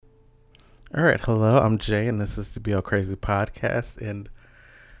All right, hello, I'm Jay, and this is the BL Crazy Podcast. And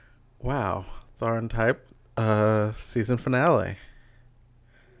wow, Thorn Type season finale.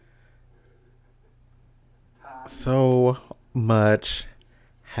 So much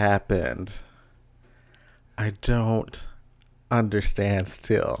happened. I don't understand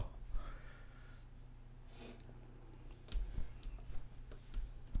still.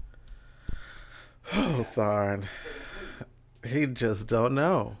 Oh, Thorn. He just don't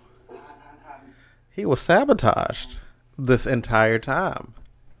know. He was sabotaged this entire time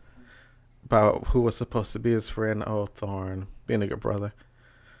by who was supposed to be his friend. Oh, Thorn, being a good brother.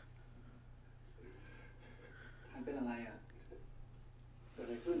 เป็นอะไรอ่ะเกิดอะ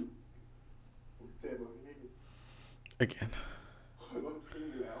ไรขึ้นเจ็บเหรอพี่Again. ขอโทษพี่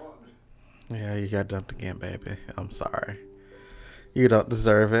อยู่แล้วอ่ะ Yeah, you got dumped again, baby. I'm sorry. You don't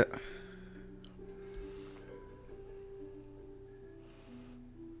deserve it.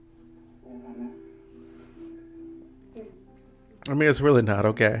 I mean, it's really not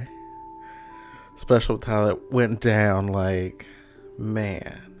okay. Special talent went down like,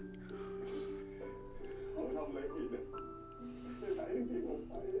 man. เขาทำอะไรผิดอ่ะไม่ได้ที่ผม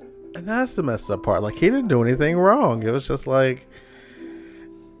ไปอ่ะ And that's the messed up part. Like, he didn't do anything wrong. It was just like,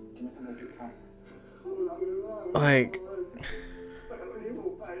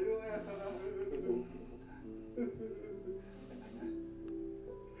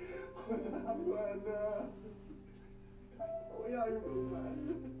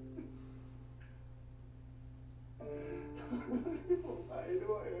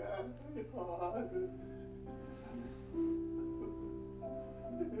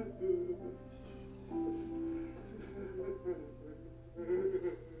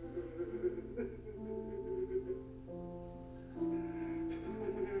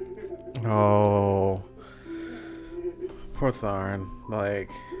 oh, poor Tharn. Like,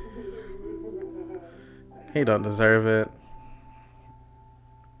 he don't deserve it.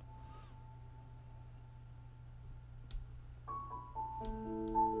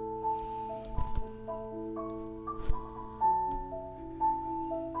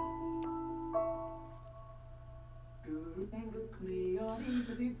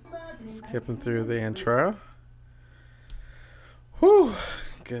 Skipping through the intro. Whew,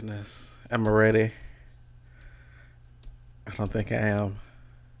 goodness. Am I ready? I don't think I am.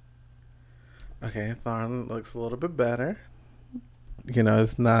 Okay, Thorn looks a little bit better. You know,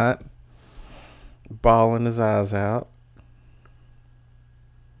 it's not bawling his eyes out.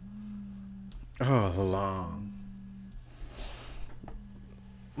 Oh, long.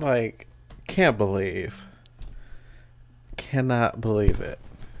 Like, can't believe. Cannot believe it.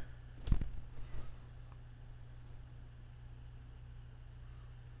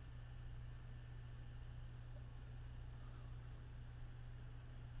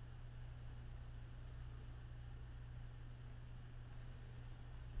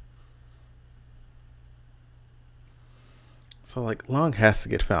 So, like, Long has to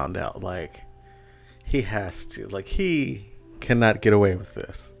get found out. Like, he has to. Like, he cannot get away with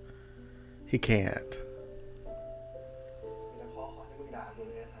this. He can't. มีแต่ขอให้มึงด่ากูเ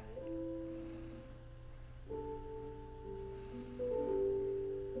ลยไอ้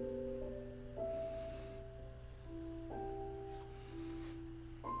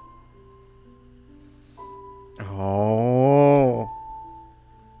Oh.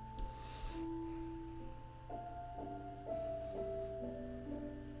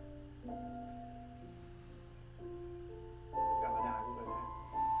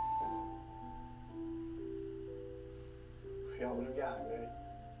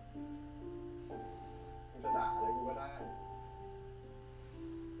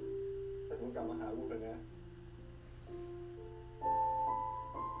มึงกลับมาด่ากูเถอะนะ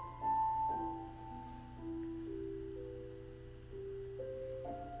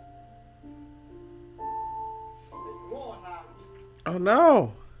ไอ้โง่ทาง Oh,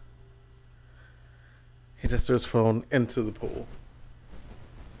 no. He just threw his phone into the pool.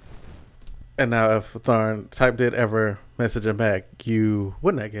 And now, if Tharn Type did ever message him back, you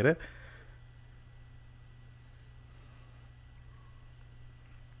would not get it.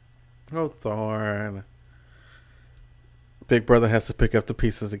 Oh, Thorn. Big Brother has to pick up the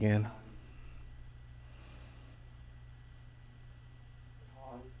pieces again.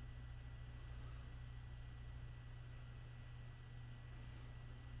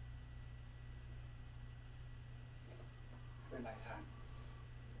 เป็นไรทาง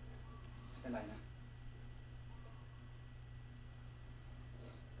เป็นไรนะ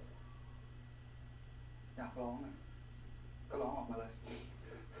อยากร้องอ่ะก็ร้องออกมาเลย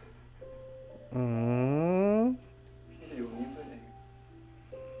Mm. พี่จะอยู่ตรงนี้เพื่อนเอง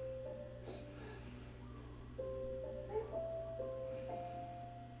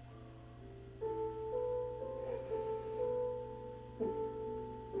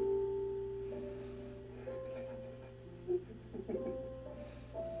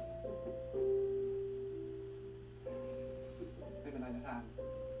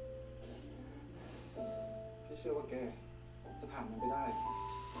เชื่อว่าแกจะผ่านมันไปได้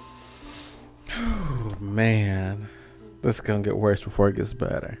Oh, man. This is gonna get worse before it gets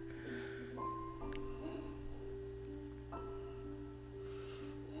better.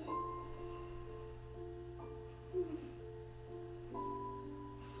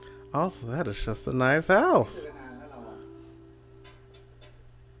 Also, that is just a nice เจ house. อกันนานแล้วเราอ่ะ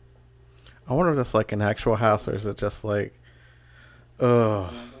I wonder if that's like an actual house or is it just like, มา ugh,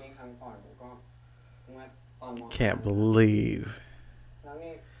 ที่นี่ครั้งก่อนผมก็เมื่อตอนม can't believe แล้ว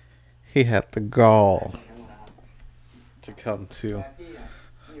นี่ he had the gall ไปกันหมดแล้วครับ to come แม่ to พี่อ่ะ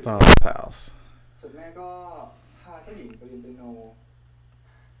อยู่ Thon's house. ส่วนแม่ก็พาเจ้าหญิงไปเรียนเปียโน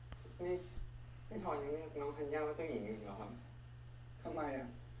นี่พี่ทอนยังเรียกน้องธัญญาว่าเจ้าหญิงอยู่อีกเหรอครับ ทำไมอ่ะ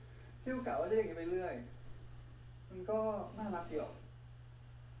พี่ก็กะว่าจะเรียกแกไปเรื่อย มันก็น่ารักดีออก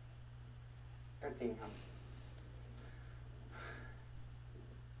ก็จริงครับ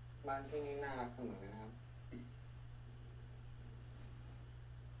บ้านที่นี่น่ารักเสมอเลยนะครับ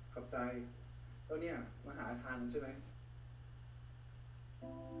ขอบใจ แล้วเนี่ยมาหาทานใช่ไหม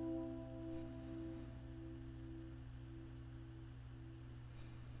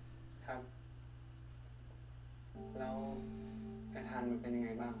ครับ แล้วไอ้ทานมันเป็นยังไง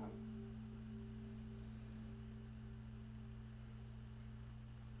บ้างครับ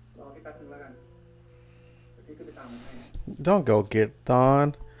รอพี่แป๊บนึงแล้วกัน เดี๋ยวพี่ขึ้นไปตามมันให้ Don't go get Thon.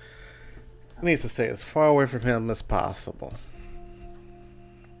 He needs to stay as far away from him as possible.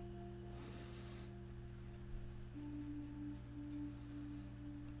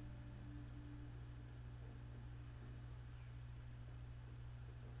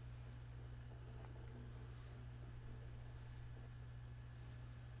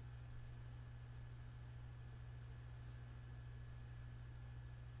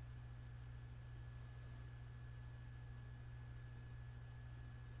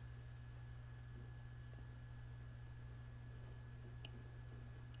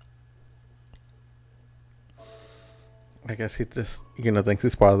 I guess he just, thinks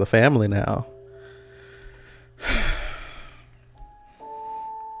he's part of the family now.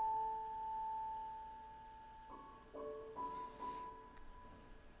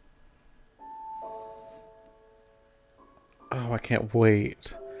 Oh, I can't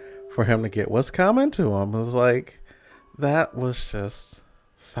wait for him to get what's coming to him. It's like, that was just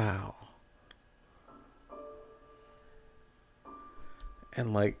foul.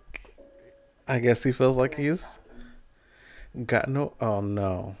 And like, I guess he feels like he's got no, oh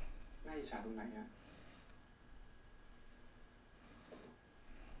no. น่าอิจฉาตรงไหนอ่ะ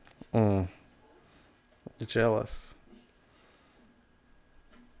You're jealous.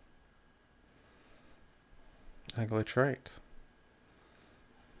 Ugly trait.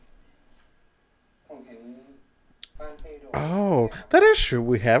 ผมเห็นบ้านพี่ดู Oh, that is true.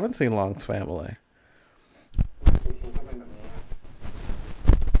 We haven't seen Long's family. ทีๆก็เป็นแบบนี้ครับ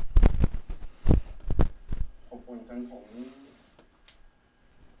อบอุ่นจนผม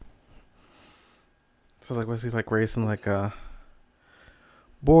So like, was he like raised in like a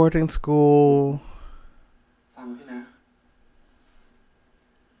boarding school? ฟังพี่นะ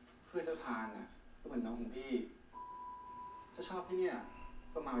เพื่อนเจ้าทานน่ะก็เหมือนน้องของพี่ ถ้าชอบที่เนี่ย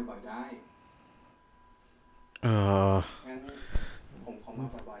ก็มาบ่อยๆได้ งั้นผมขอมา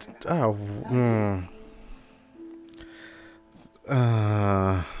บ่อยๆนะครับ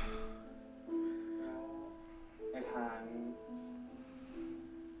Oh, แล้วไอ้ทาน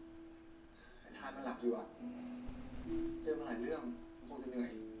ไอ้ทานมันหลับอยู่อ่ะ เจอมาหลายเรื่องมันคงจะเหนื่อ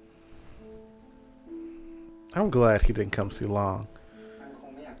ย I'm glad he didn't come see Long. มันคง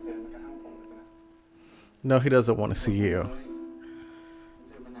ไม่อยากเจอแม้กระทั่งผมเลยนะ No, he doesn't want to see you. มันเ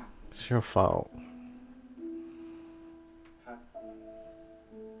จอมันหนัก It's your fault. ครับ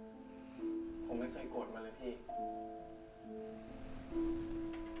ผมไม่เคยโกรธมันเลยพี่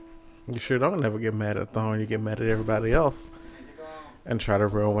You sure don't never get mad at Thorn. You get mad at everybody else พี่ก็ and try to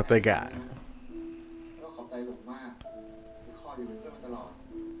ruin what they got. ก็ขอบใจหลงมากที่คอยอยู่เป็นเพื่อนมาตลอด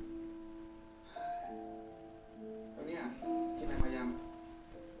แล้วเนี่ยกินอะไรมายัง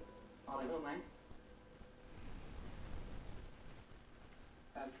เอาอะไรเพิ่มไหม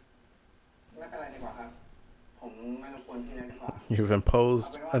ไม่เป็นไรดีกว่าครับ ผมไม่รบกวนพี่แล้วดีกว่า You've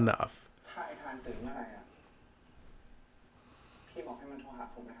imposed enough. ถ้าไอ้ทานตื่นเมื่อไหร่อ่ะ พี่บอกให้มันโทรหา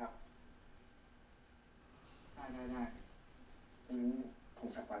ผมนะครับ ได้ งั้นผม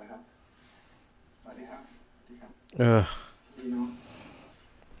กลับก่อนนะครับ สวัสดีครับสวัสดีครับ Ugh. ดีเนาะ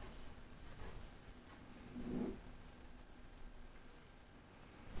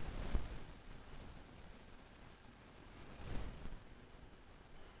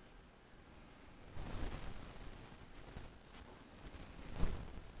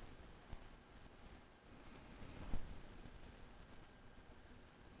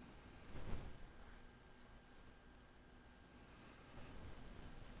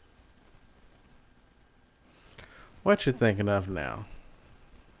What you thinking of now?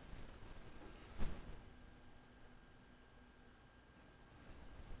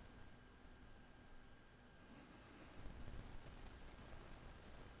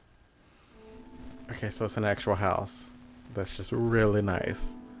 Okay, so it's an actual house. That's just really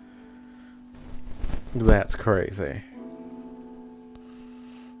nice. That's crazy.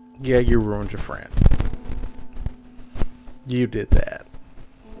 Yeah, you ruined your friend. You did that.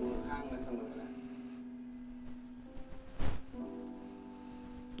 กูอยู่ข้างมันเสมอนะ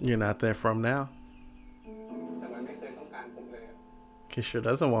You're not there from now. แต่มันไม่เคยต้องการผมเลยอะ He sure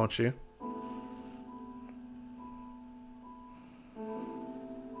doesn't want you.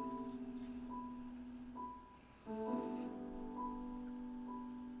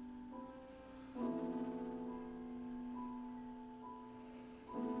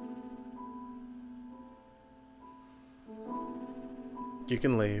 You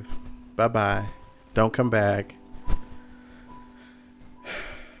can leave. Bye bye. Don't come back.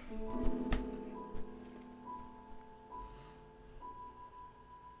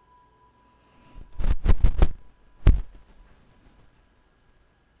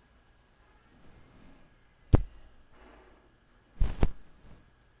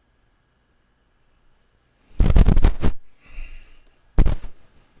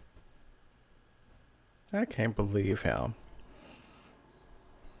 I can't believe him.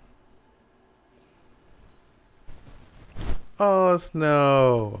 Oh,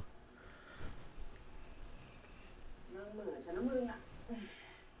 Snow. นั่งเบื่อฉันนะมึงอ่ะ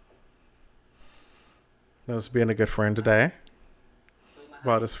Snow's being a good friend today. ซื้อมาให้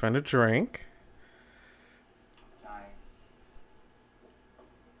Bought his friend a drink. ใช่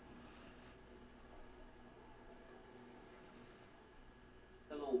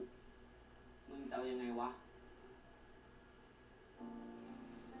สรุปมึงจะเอายังไงวะ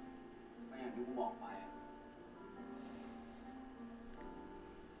ก็อย่างที่กูบอกไปอะ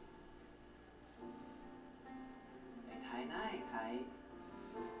ไอ้ไทยนะไอ้ไทย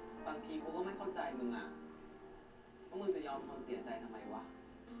บางทีกูก็ไม่เข้าใจมึงอ่ะว่ามึงจะยอมทนเสียใจทำไมวะ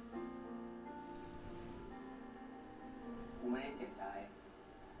กูไม่ได้เสียใจ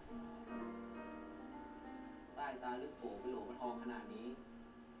ใต้ตาลึกโผไปโหลกระทองขนาดนี้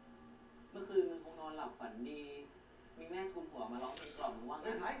เมื่อคืนมึงคงนอนหลับฝันดี มีแม่ทุนหัวมาร้องเพลงกล่อมมึงว่า เ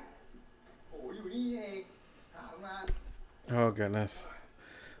ฮ้ งั้ ย น ไทยโอ้อยู่นี่เองหาตั้งนาน Oh, goodness.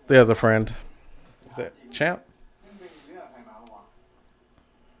 The other friend. Is that Champ? นี่เป็นเรื่องใครมาวะ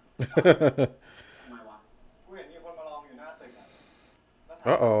ทำไมวะ กูเห็นมีคนมาลองอยู่หน้าตึกอะแล้วถาม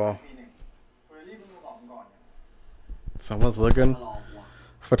Uh-oh. ทีหนึ่งกูเลยรีบมึงมาบอกมึงก่อนเนี่ย Someone's looking มาหลอกวะ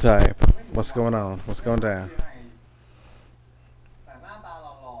for type. What's going on? What's going down? แต่หน้าตาห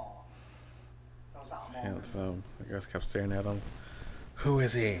ล่อๆสาวๆมอง Handsome. The girls kept staring at him. Who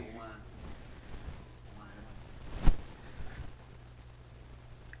is he? กูมา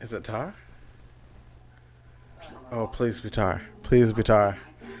Is it Tar? Oh, please be Tar. Please be Tar.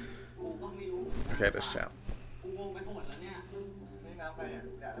 กูก็ไม่รู้ Okay, this Champ. กูงงไปหมดแล้วเนี่ย นี่น้ำใครเนี่ย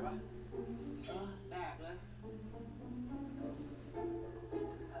แดดได้ปะ แดกเลย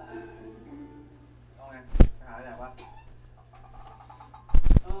เอาไงไปหาแดดวะ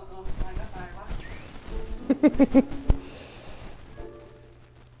ไปก็ไปวะ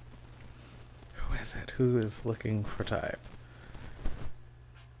Who is it? Who is looking for type?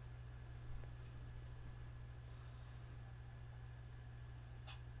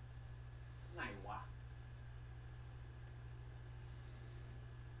 ไหนวะ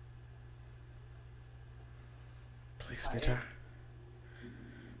Please be Tar.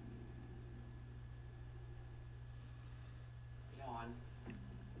 พี่ชอน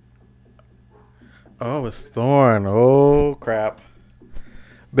Oh, it's Thorn. Oh, crap.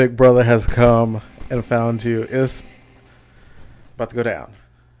 Big Brother has come and found you. It's about to go down.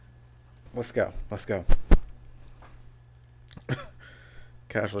 Let's go. Let's go.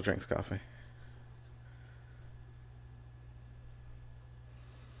 Casual drinks coffee.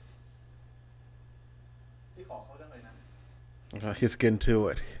 พี่ขอเขาเรื่องเลยนะ He's getting to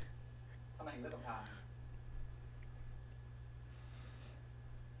it. ทำไมถึงเลิกกับทาง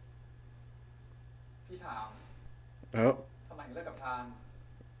พี่ถาม Oh, ทำไมถึงเลิกกับทาง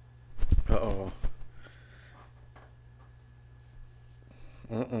uh-oh.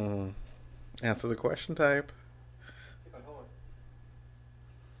 Answer the question, type. พี่ขอโทษ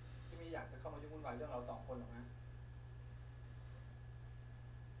พี่ไม่อยากจะเข้ามายุ่งวุ่นวายเรื่องเราสองคนหรอกนะ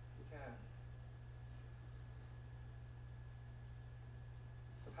พี่แค่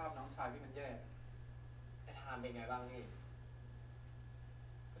สภาพน้องชายพี่มันแย่ ไอ้ทานเป็นไงบ้างพี่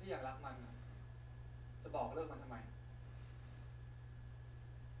ก็ที่อยากรักมันน่ะจะบอกเลิกมันทำไม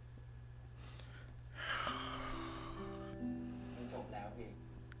Oh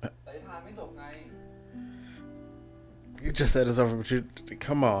ให้จบไง You just said it's over, but you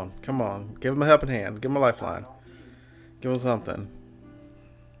come on. Give him a helping hand. Give him a lifeline. น้องพี่ Give him something.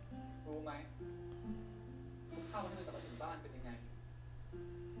 รู้ไหมทุกข้าวที่มันกลับมาถึงบ้านเป็นยังไง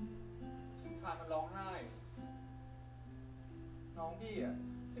ทุกทานมันร้องไห้ น้องพี่อ่ะ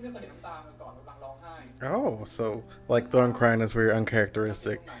ที่ไม่เคยเห็นน้ำตามาก่อนกำลังร้องไห้ Oh, so like Thorn crying is very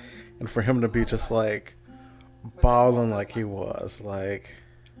uncharacteristic, and for him to be just like bawling like he was, like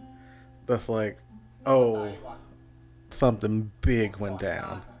that's like, เข้าใจ oh, ว่ะ something big went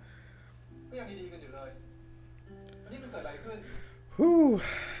down. ก็ยังดีๆกันอยู่เลยวันนี้มันเกิดอะไรขึ้น Whew.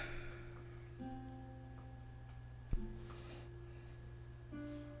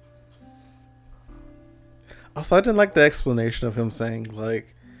 Also, I didn't like the explanation of him saying, like,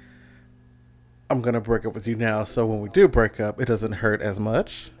 I'm gonna break up with you now, so when we do break up, it doesn't hurt as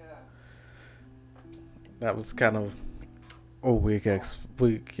much. แค่ That was kind of a weak,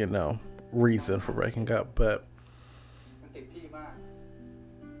 reason for breaking up, but มันติดพี่มาก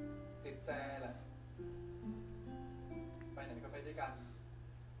ติดแจแหละ ไปไหนก็ไปด้วยกัน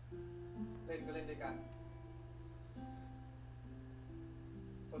เล่นก็เล่นด้วยกัน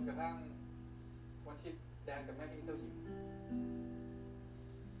จนกระทั่งวันที่แดนกับแม่พี่เจ้าหญิง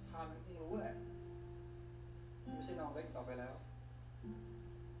ทานมันคงรู้แหละ ไม่ใช่น้องเล็กต่อไปแล้ว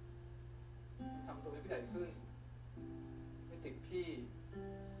มันทำตัวเป็นผู้ใหญ่ขึ้น ไม่ติดพี่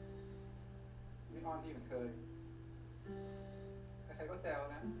ไม่อ้อนพี่เหมือนเคย ใครๆก็แซว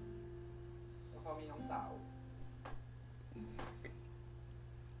นะว่าพอมีน้องสาว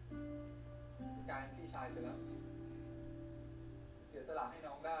กลายเป็นพี่ชายไปแล้ว เสียสละให้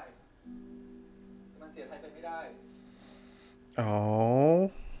น้องได้ แต่มันเสียไทยไปไม่ได้ oh,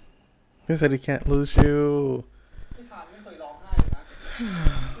 he said he can't lose you. พี่ทานไม่เคยร้องไห้เลยนะ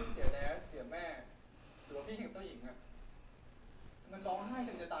พี่เสียแดดเสียแม่หรือว่าพี่เห็นเจ้าหญิงอะมันร้องไห้จ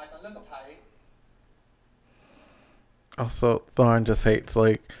นจะตายตอนเลิกกับไทย Also, Thorn just hates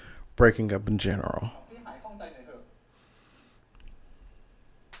like breaking up in general. พี่หายข้องใจหน่อยเถอะ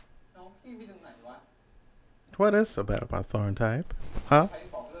น้องพี่มีตรงไหนวะ What is so bad about Thorn type? Huh? ใคร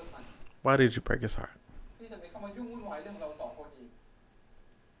บอกเลิกมัน Why did you break his heart? พี่จะไม่เข้ามายุ่งวุ่นวายเรื่องเราสองคนอีก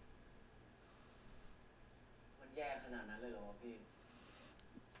มันแย่ขนาดนั้นเลยเหรอวะพี่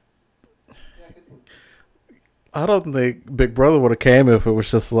แย่ที่สุด I don't think Big Brother would have came if it was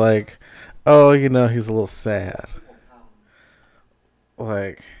just like, oh, he's a little sad. ที่ผมท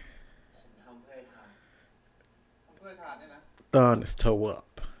Like, ผมทำเพื่อให้ท เพื่อทานเนี่ยนะ Thorn is toe up.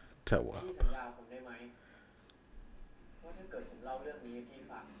 ำพี่สัญญาผมได้ไหมว่าถ้าเกิดผมเล่าเรื่องนี้ให้พี่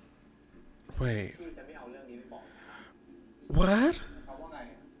ฟัง Wait, พี่จะไม่เอาเรื่องนี้ไปบอกทาง what? เขาว่าไง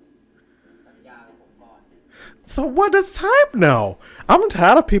สัญญากับผมก่อน So what does type know? I'm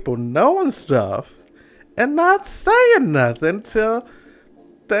tired of people knowing stuff and not saying nothing till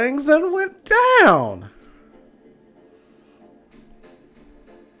things that went down.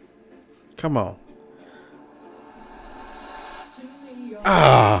 Come on.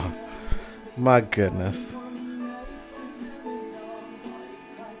 Ah, my goodness.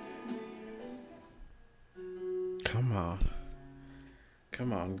 Come on.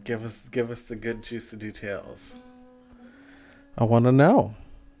 Come on, give us the good juicy details. I want to know.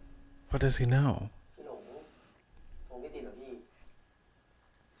 What does he know? พี่หลงผมไม่ติดหรอพี่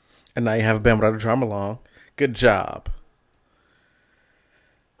And now you have Bam without a drum along. Good job.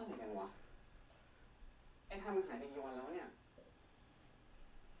 อะไรกันวะ ไอ้ทำมันหายไปกี่วันแล้วเนี่ย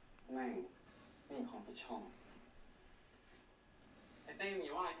แม่งไม่มีความผิดชอบ ไอ้เต้มึงอ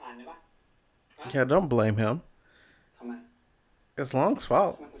ย่าว่าไอ้ทานได้ปะ Yeah, don't blame him. ทำไม It's Long's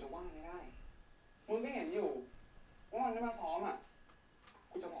fault. ทำไมกูจะว่าไม่ได้ มึงก็เห็นอยู่ว่ามันได้มาซ้อมอ่ะ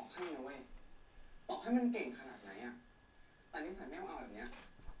กูจะบอกให้นะเว้ย ต่อให้มันเก่งขนาดไหนอ่ะ แต่นิสัยไม่เอาแบบเนี้ย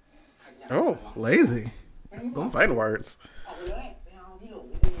ใครจะอยาก Oh, lazy. Don't fighting words. ออกไปเลย ไม่เอาพี่หลง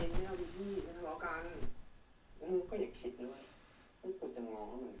ใจเย็นไม่เอาดิพี่ไม่ทะเลาะกันแล้วมึงก็อย่าคิดด้วยว่ากูจะง้อ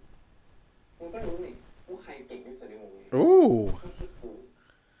มึง มึงก็รู้นี่ว่าใครเก่งที่สุดในวงนี้ Ooh. ไม่ใช่กู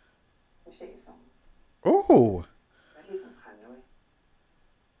ไม่ใช่ไอ้สอง Ooh. และที่สำคัญนะเว้ย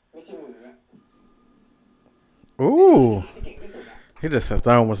ไม่ใช่มึงด้วย Ooh. ที่เก่งที่สุดอะ He just said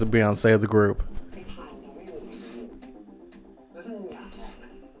Thorn was the Beyonce of the group. ไอ้ทานทำให้วงนี้สนุกแล้วถ้ามึงอยากออกนะ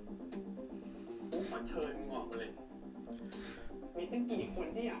กูขอเชิญมึงออกมาเลยมีตั้งกี่คน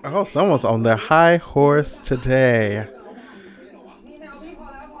ที่อยาก Oh, someone's on their high horse today. พี่ไม่เอาพี่พอ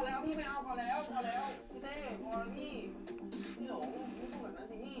แล้วพี่ไม่เอาพอแล้วพี่เต้พอแล้วพี่หลงไม่ต้องแบบนั้น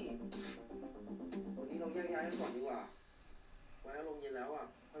สิพี่วันนี้เราแยกย้ายกันก่อนดีกว่าไว้อารมณ์เย็นแล้วอ่ะ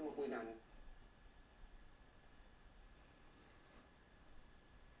ค่อยมาคุยกัน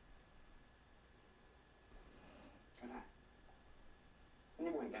ก็ได้นี่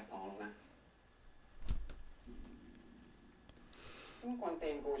บุญแกซ้อมหรอกนะ มึงกวนเต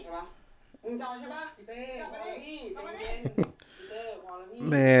นกูใช่ปะมึงเจ้าใช่ปะพี่เต้พอแล้วพี่ใจเย็นพี่เต้พอแล้วพี่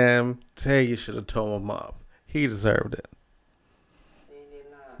Man, Tay, you should have told him up. He deserved it. ใจเย็น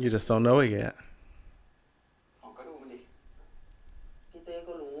น่ะ You just don't know it yet. สองก็ดูมันดิ พี่เต้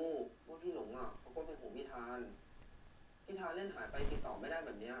ก็รู้ว่าพี่หลงอ่ะเขาก็เป็นห่วงพี่ทานพี่ทานเล่นหายไปติดต่อไม่ได้แบ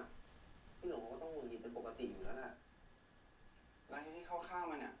บเนี้ยพี่หลงเขาก็ต้องหงุดหงิดเป็นปกติอยู่แล้วแหละ แล้วที่เข้าข้าง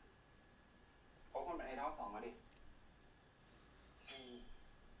มันเนี่ยเขาคนเป็นไอดอลสองมาดิ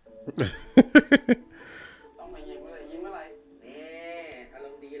ต้องมายิ้มอะไรยิ้มอะไร แน่อาร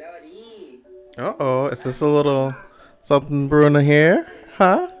มณ์ดีแล้วอะดิ Uh-oh, is this a little something brewing here?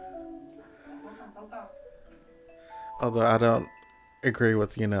 Huh? ต้องกลับ Although I don't agree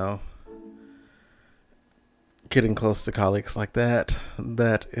with, getting close to colleagues like that.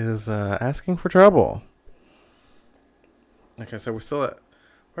 That is asking for trouble. Okay, so we're still at...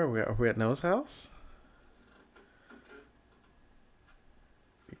 Where are we at? Are we at Noah's house?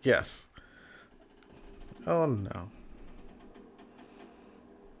 Yes. Oh, no.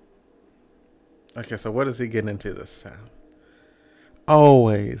 Okay, so what is he getting into this time?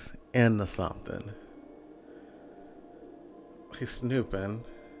 Always into something. He's snooping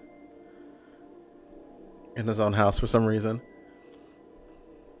in his own house for some reason.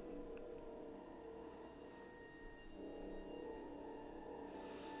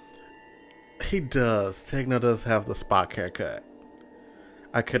 He does. Techno does have the Spock haircut.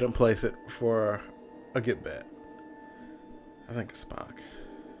 I couldn't place it for a good bet. I think it's Spock.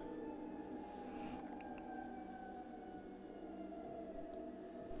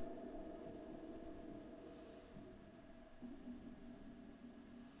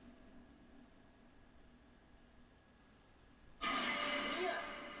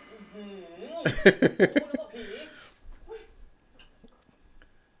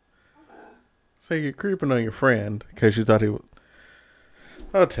 So you're creeping on your friend because you thought he would.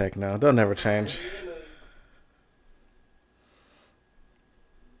 Oh, Techno, they'll never change.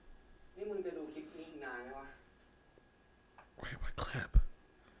 นี่มึงจะดูคลิปนี้อีกนานไหมวะ Wait, what clip?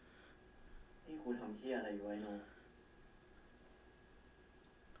 นี่กูทำเหี้ยอะไรอยู่ไอ้โน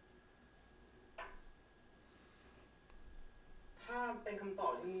ถ้าเป็นคำตอ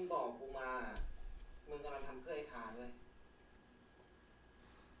บที่มึงบอกกูมามึงกำลังทำเพื่อไอ้ทานด้วย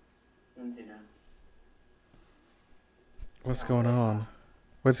นั่นสินะ What's going on?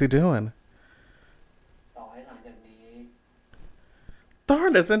 What's he doing? ต่อให้หลังจากนี้ Thorn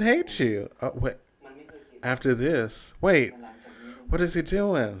doesn't hate you. Oh, wait. มันไม่เคยคิด After this, wait. หลังจากนี้มึง What is he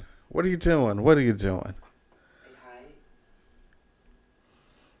doing? What are you doing? What are you doing? ไอ้ไทย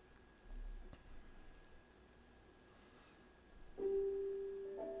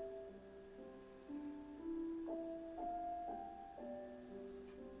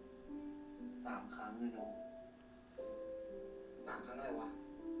3 ครั้งเลยโน3 ครั้งอะไรวะ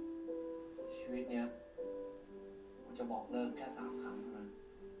ชีวิตเนี้ยกูจะบอกเลิกแค่3 ครั้งเท่านั้น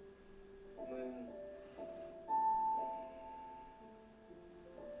มึง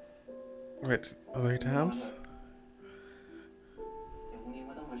Wait, 3 times? เดี๋ยวพรุ่งนี้ไ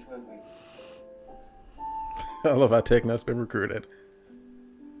ม่ต้องมาช่วยกูอีก I love how Techno's been recruited.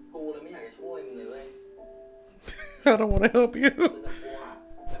 กูเลยไม่อยากจะช่วยมึงเลยเว้ย I don't want to help you. มึงกับกูอ่ะ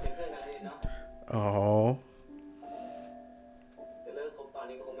มันเป็นเพื่อนกันแล้วเนาะ Oh, จะเลิกคบตอน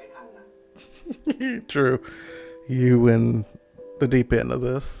นี้ก็คงไม่ทันนะ true. You in the deep end of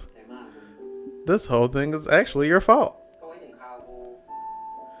this. ใจมากมึง This whole thing is actually your fault. ก็ไว้ถึงคราวกู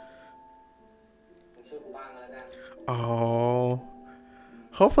มึงช่วยกูบ้างก็แล้วกัน Oh.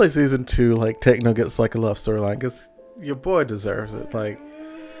 Hopefully season 2, Techno gets a love storyline, because your boy deserves it.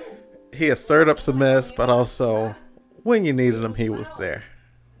 He has stirred up some mess, but also, when you needed him, he was there.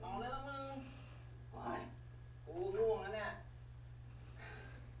 นอนได้แล้วมึงโอ้ยกูง่วงแล้วเนี่ย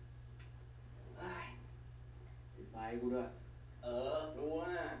เฮ้ยปิดไฟกูด้วยรู้แล้ว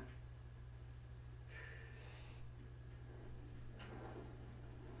นะ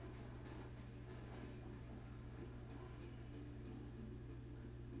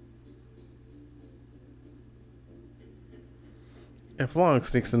If Long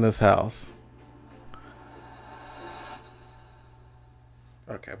sneaks in this house.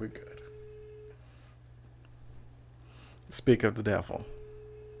 Okay, we're good. Speak of the devil.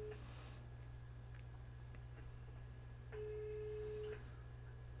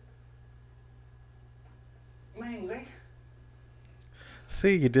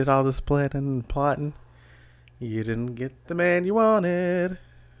 See, you did all this planning and plotting. You didn't get the man you wanted.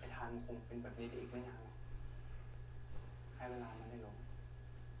 ไอ้ทานคงเป็นแบบนี้ไปอีกไม่นานหรอกให้เวลามันได้ลง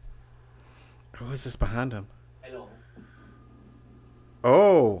Who is this behind him? ไอ้หลง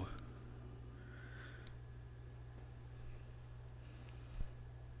Oh.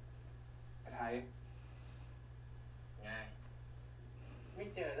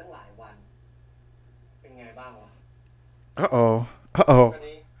 อตั้งหลายวัน เป็นไงบ้างวะ Uh-oh. วั Uh-oh. น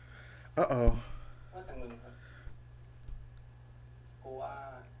นี้ Uh-oh. ว่าแต่มึงเถอะกูว่า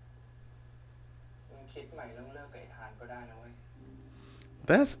มึงคิดใหม่เรื่องเลิกกับไอ้ทานก็ได้นะเว้ย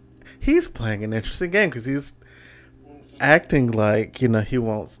He's playing an interesting game because he's มึงคิด acting like, he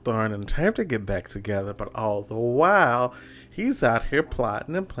wants Thorne and Type to get back together, but all the while, he's out here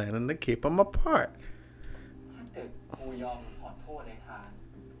plotting and planning to keep them apart. ถ้าเกิดกูยอมขอโทษไอ้ทาน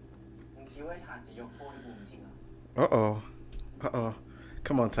มึงคิดว่าไอ้ทานจะยกโทษให้กูจริงเหรอ Uh-oh. Uh-oh.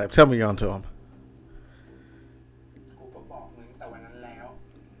 Come on, Type. Tell me you're onto him. กูก็บอกมึงแต่วันนั้นแล้ว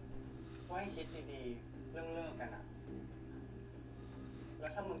ว่าให้คิดดีๆ เรื่องเลิกกันอะแล้ว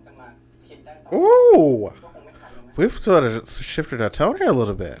ถ้ามึงจะมาคิดได้ต่อ Ooh. ก็คงไม่ทันแล้วนะ We've sort of shifted our tone here a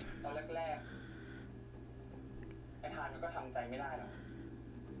little bit. ตอนแรกๆ ไอ้ทานมันก็ทำใจไม่ได้หรอก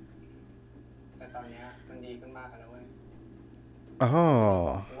แต่ตอนเนี้ยมันดีขึ้นมากแล้วเว้ย Oh. เ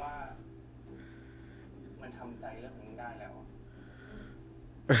พราะว่ามันทำใจเรื่องของมึงได้แล้วอะ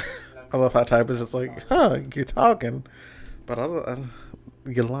I love how Type is just like, you're talking, but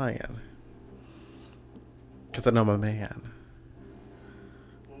you're lying. Because I know my man.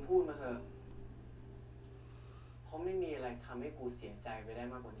 มึงพูดมาเถอะเพราะไม่มีอะไรทำให้กูเสียใจไปได้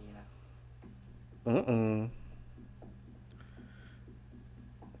มากกว่านี้แล้ว Mm-mm.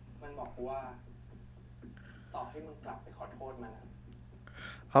 มันบอกกูว่า ต่อให้มึงกลับไปขอโทษมันอะ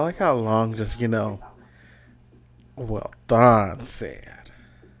I like how Long just, well done said.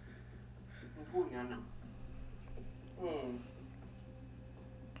 มึงพูดงั้นเหรอ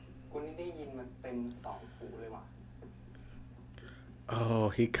กูนี่ได้ยินมันเต็มสองหูเลยว่ะ Oh,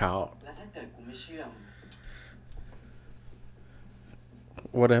 he caught แล้วถ้าเกิดกูไม่เชื่อมึง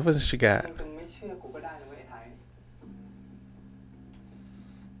whatever she มึ got. งจะไม่เชื่อกูก็ได้นะเว้ยไอ้ไทย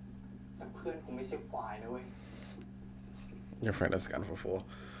แต่เพื่อนกูไม่ใช่ควายนะเว้ย Your friend has gone for fool.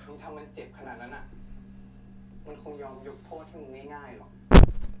 มึงทำมันเจ็บขนาดนั้นอ่ะ มันคงยอมยกโทษให้มึงง่ายๆหรอก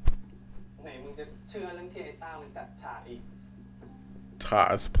ไหนมึงจะเชื่อเรื่องที่ไอ้ต้ามันจัดฉากอีก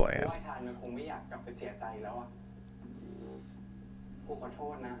Tar's เพราะ plan. ว่าไอ้ทานมันคงไม่อยากกลับไปเสียใจแล้วอ่ะ กูขอโท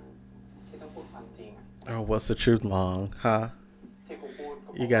ษนะ ที่ต้องพูดความจริงอ่ะ Oh, what's the truth, Long? Huh? ที่กูพูดก็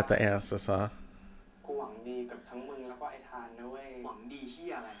เพ You ราะ got ว่า the answers, huh? กูหวังดีกับทั้งมึงแล้วก็ไอ้ทานนะเว้ย หวังดีที่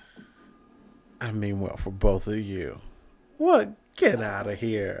อะไร I mean, well, for both of you. What? Get out of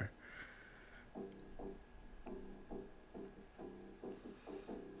here.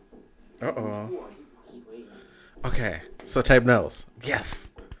 Uh-oh. ชั่วที่กูคิดไว้เอง Okay, so Type knows. Yes.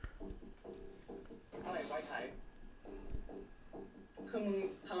 อะไรไว้ไทย คือมึง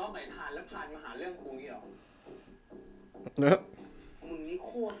ทะเลาะกับไอ้ทานแล้วพานมาหาเรื่องกูงี้เหรอ มึงนี่โค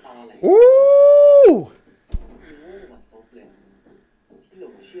ตรตอแหล Ooh. มึงโง่กว่าซบเลย ที่หล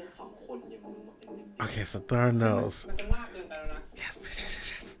งเชื่อคำคนอย่างมึงมาเป็นเด็ก Okay, so Thor knows. มันจะมากเกินไปแล้วนะ Yes, yes, yes,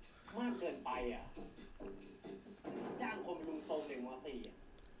 yes. มากเกินไปอ่ะ จ้างคนไปลุมโซมเด็กม .4 อ่ะ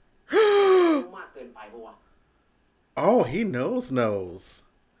มากเกินไปปะวะ Oh, he knows.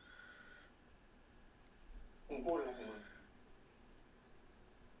 มึงพูดอะไรของมึง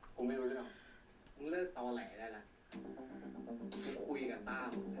กูไม่รู้เรื่อง มึงเลิกตอแหลได้ละมึงคุยกับต้า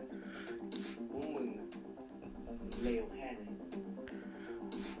มึงนะว่ามึงอะเลวแค่ไหน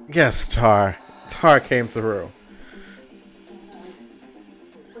Yes, Tar. Tar came through.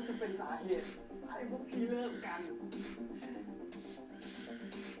 ก็จะเป็นสาเหตุให้พวกพี่เลิกกัน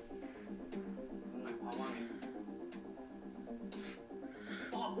มึงหมายความว่าไง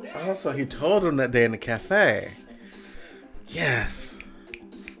ตอบกูได้ Oh, so he told him that day in the cafe. Yes.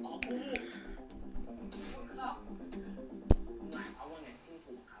 ตอบกูครับหมายความว่าไงที่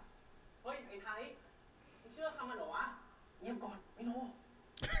ถูกครับ เฮ้ย ไอ้ไทยมึงเชื่อคำมันเหรอวะเงียบก่อน ไม่โน้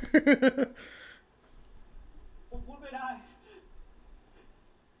ผมพูดไม่ได้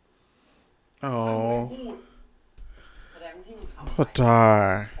Oh, พูด แสดงว่าที่มึงทำ poor Tar.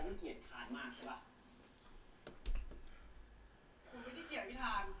 เขาไม่เกลียดทานมากใช่ป่ะ ผมไม่ได้เกลียดพี่ท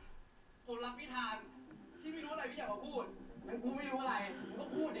าน ผมรักพี่ทาน พี่ไม่รู้อะไรพี่อยากมาพูดงั้นกูไม่รู้อะไรมึงก็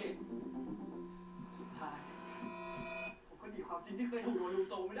พูดดิ สุดท้ายผมก็หนีความจริงที่เคยถูกโดนลุม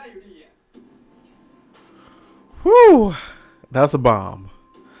โซมไม่ได้อยู่ดีอ่ะ Whew. That's a bomb.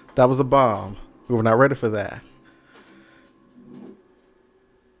 That was a bomb. We were not ready for that.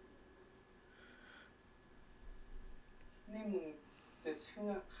 นี่มึงจะเชื่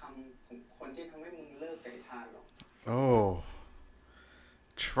อคำของคนที่ทำให้มึงเลิกกับไอ้ทานหรอ Oh.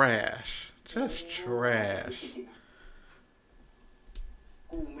 Trash. Just trash.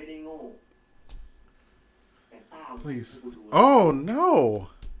 กูไม่ได้โง่แต่ต้า Please. กูดู Oh, no.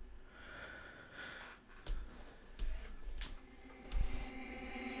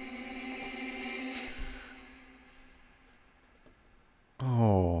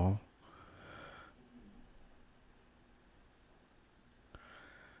 Oh.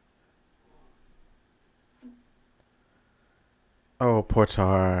 Oh, poor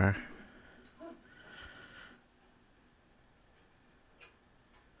Tar.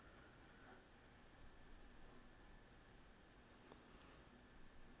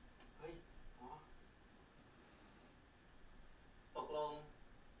 เฮ้ยอ๋อตกลง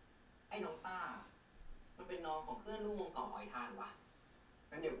ไอ้น้องต้า มันเป็นน้องของเพื่อนร่วมวงเก่าหอยทานวะ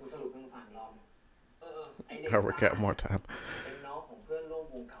งั้นเดี๋ยวกูสรุปให้มึงฟังอีกรอบหนึ่งไอ้เด็ก Robert got more time. เป็นน้องของเพื่อนร่วม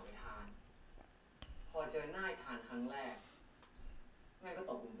วงเก่าหอยทาน พอเจอหน้าไอ้ทานครั้งแรก แม่งก็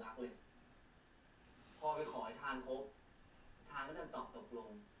ตกหลุมรักเลย พอไปขอไอ้ทานคบ ทานก็ดันตอบตกล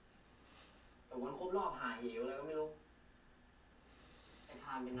ง แต่วันครบรอบหาเหวอะไรก็ไม่รู้ ไอ้ท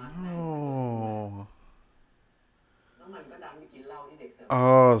านเป็นนัดแม่ง Oh. แล้วมันก็ดันไปกินเหล้าที่เด็กเสิร์ฟ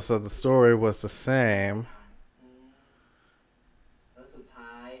Oh, so the story was the same. แล้วสุดท้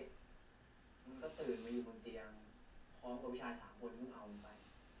ายมันก็ตื่นมาอยู่บนเตียงพร้อมกับผู้ชาย3 คนที่เอามันไป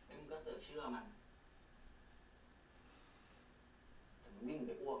แล้วมันก็เสือกเชื่อมันแต่มันวิ่งไ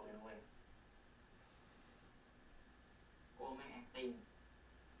ปอ้วกเลยนะเว้ยกลัวไม่ acting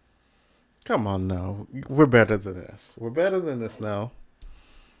Come on, no. We're better than this. We're better than this now.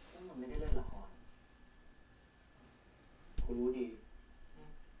 แล้วมันไม่ได้เล่นละครกูรู้ดี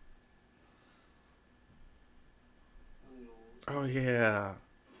มึงรู้ Oh, yeah.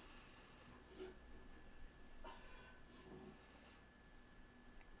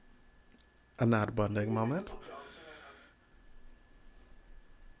 A not bonding moment.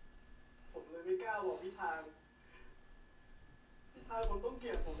 ผมเลยไม่กล้าบอกพี่ทานผมต้องเกลี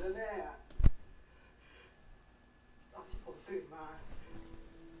ยดผมแน่ๆอะตอนที่ผมตื่นมา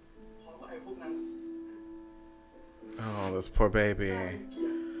เพราะว่าไอ้พวกนั้น Oh, this poor baby.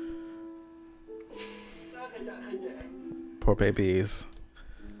 น่าขยะแขยง Poor babies.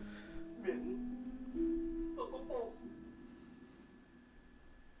 เหม็นสกปรก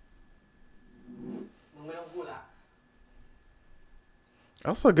มึงไม่ต้องพูดละ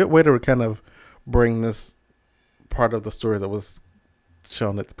Also, a good way to kind of bring this part of the story that was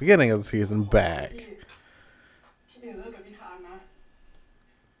shown at the beginning of the season back. พี่เดินเลิกกับพี่ทานนะ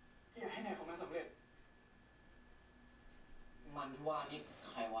อย่าให้ไหนของมันสำเร็จ มันที่ว่านี่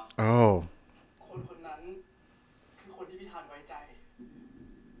ใครวะ Oh. คนนั้นคือคนที่พี่ทานไว้ใจ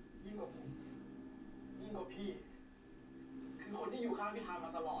ยิ่งกว่าผมยิ่งกว่าพี่ คือคนที่อยู่ข้างพี่ทานมา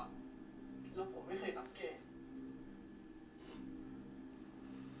ตลอด แล้วผมไม่เคยสังเกต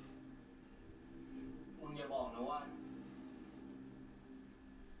มึงอย่าบอกนะว่า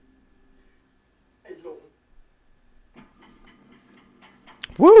ไอ้หลง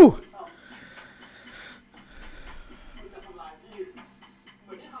Woo! มันจะทำลายพี่เห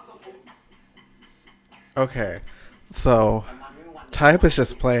มือนที่ทำกับผม Okay. So, แต่มันไม่มีวัน Type is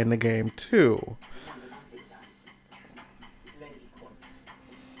just playing the game too. มันจะต้องเสียใจเล่นอีกคน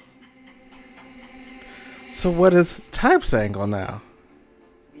So, what is Type's angle now?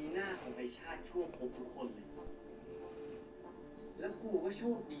 มีหน้าของไอ้ชาติชั่วครบทุกคนเลย แล้วกูก็โช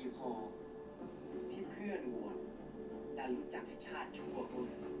คดีพอ ที่เพื่อนกูอะดันรู้จักไอ้ชาติชั่วพวก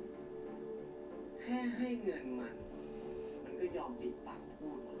นั้นแค่ให้เงินมัน มันก็ยอมปิดปากพู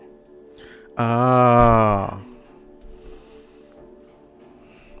ดหมดแล้ว Ah.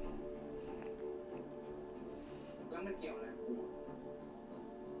 แล้วมันเกี่ยวอะไรกับกู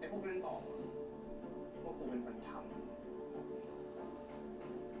ไอ้พวกนั้นบอกว่ากูเป็นคนทำ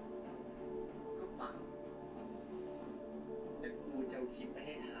ก็เปล่าแต่กูจะเอาคลิปไปใ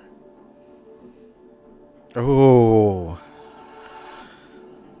ห้ทาน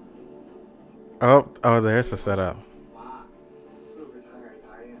Oh. Oh, there's the setup. ว่า สรุปไปทางไหนไท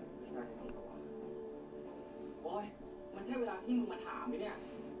ยอ่ะเป็นแฟนกันจริงเหรอวะโอ้ยมันใช่เวลาที่มึงมาถามไหมเนี่ย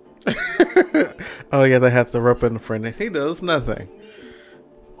Oh, yeah, they have to rep in friend. He does nothing.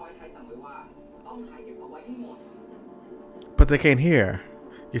 คอยไทยสั่งไว้ว่าต้องถ่ายเก็บเอาไว้ให้หมด But they can't hear.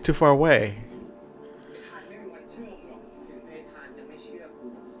 You're too far away. ไอ้ทานไม่มีวันเชื่อมึงหรอก ถึงไอ้ทานจะไม่เชื่อกู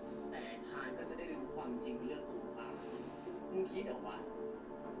แต่ไอ้ทานก็จะได้รู้ความจริงเรื่องของตามึงคิดเหรอวะ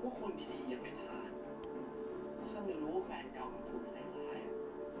ว่าคนดีๆอย่างไอ้ทานถ้ามันรู้ว่าแฟนเก่ามันถูกใส่ร้ายอะ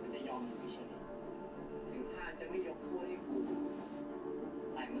มันจะยอมอยู่เฉยถึงทานจะไม่ยกโทษให้กู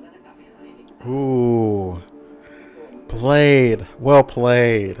แต่มันก็จะกลับไปหาไอ้เด็ก Ooh. ส่วนมึง Played. Well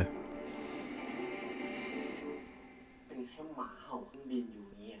played. เป็นแค่หมาเห่าเครื่องบินอยู่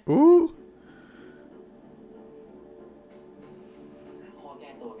เนี่ย Ooh. หาข้อแก้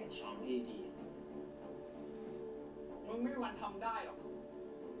ตัวเป็นทางที่ดี มึงไม่มีวันทำได้หรอก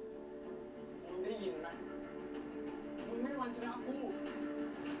มึงได้ยินไหมมึงไม่มีวันชนะกู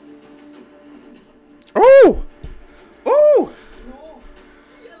Ooh. Ooh. โน้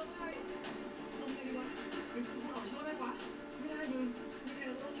เยี่ยมเลยทำไงดีวะมึงกูขอช่วยได้ปะไม่ได้มึงยังไงเ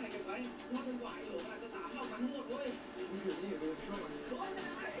ราต้องถ่ายเก็บไว้รอจนกว่าไอ้หลงอาจจะสาเข้ากันทั้งหมดเว้ย มึงถือนี่เดี๋ยวกูช่วย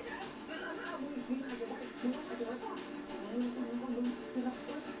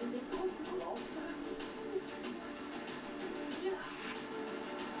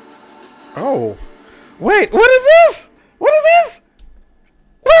no. Wait, what is this? What is this?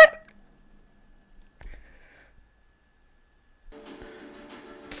 What?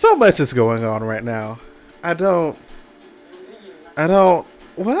 So much is going on right now. I don't.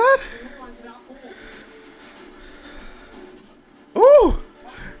 What? Ooh.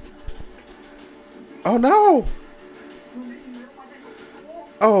 Oh no.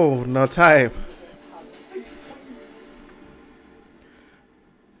 Oh, no type.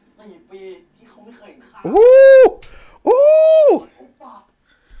 4 ปีที่เขาไม่เคยเห็นข่าว Ooh. Ooh. หุบปาก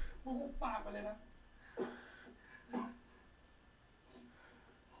มึงหุบปากไปเลยนะ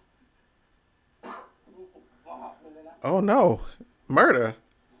มึงหุบปากไปเลยนะ Oh no. Murder.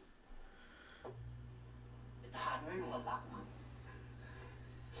 ไอ้ทานไม่รู้ว่ารักมัน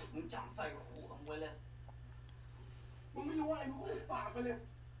มึงจับใส่หัวมึงไว้เลยมึงไม่รู้อะไรมึงหุบปากไปเลย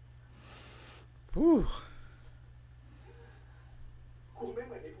Ooh. กูไม่เ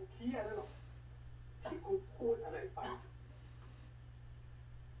หมือนไอ้พวกเหี้ยนั่นหรอกที่กูพูดอะไรไป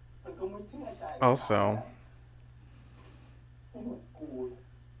มันก็ไม่เชื่อใจ Also, ไม่เหมือนกู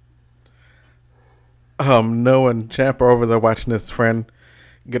Noah and Champ are over there watching his friend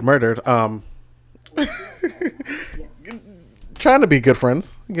get murdered. Trying to be good friends,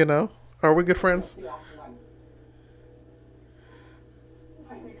 you know. Are we good friends? รักมันไ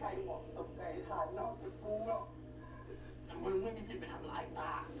ม่มีใครเหมาะสมกับไอ้ทานนอกจากกูหรอกแต่มึงไม่มีสิทธิ์ไปทำร้ายต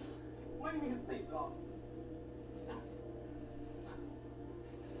าไม่มีสิทธิ์หรอก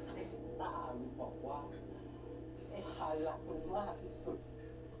ไอ้ตามันบอกว่าไอ้ทานรักมึงมากที่สุด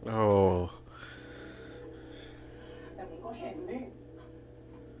Oh. แต่มึงก็เห็นนี่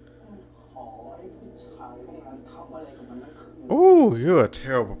มันขอให้ผู้ชายพวกนั้นทำอะไรกับมันทั้งคืน Ooh, you're a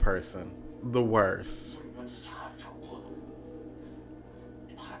terrible person. The worst. มันจะชาติชั่วไ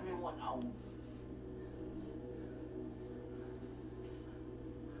อ้ทานไม่หวนเอา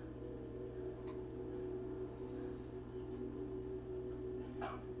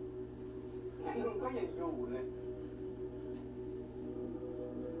งั้นมึงก็อย่าอยู่เลย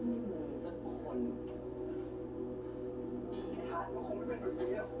ไม่มีสักคนไอ้ทานมันคงไม่เป็นแบบนี้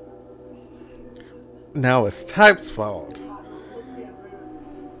หรอก Now it's Type's fault. ทานมันไม่เปลี่ยนไปเลย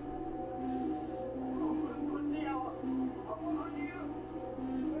เอามึงคนเดียวอะเอามึงคนเดียว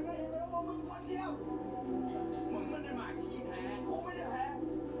มึงได้ยินไหมว่ามึงคนเดียวมึงมันได้หมาขี้แพ้กูไม่ได้แพ้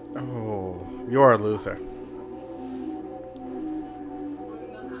Oh, you're a loser. มึง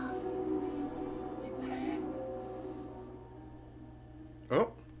นั่นหาที่แพ้ Oh.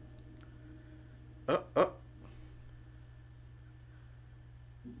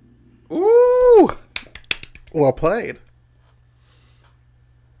 Ooh. Well played.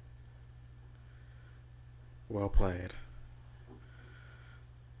 Well played.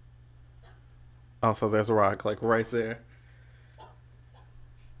 Also, there's a rock, like, right there.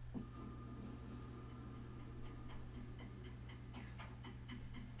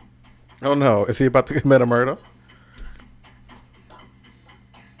 Oh no, is he about to commit a murder?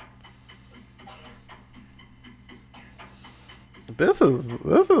 This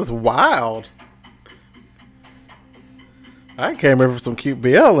is wild. I came here for some cute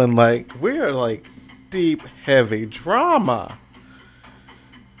BL and like we are like deep, heavy drama.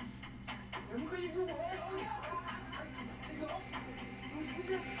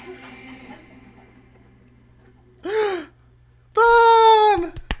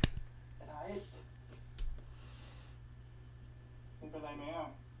 Don! อะไรมึงเป็นไรไหมอ่ะ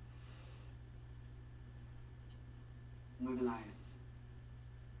ไม่เป็นไร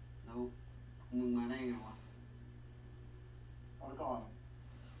แล้วมึงมาได้ไงวะเอาไปก่อน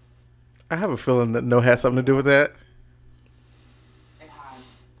I have a feeling that No has something to do with that. ไอ้ทาน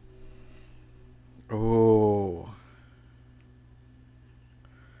Oh.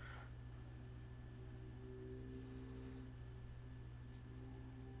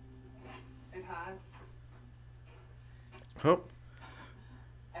 ไอ้ทาน Oh.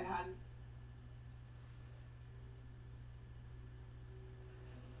 ไอ้ทาน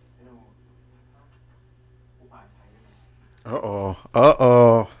ไอ้หนูกูฝากใครได้ไหม Uh-oh.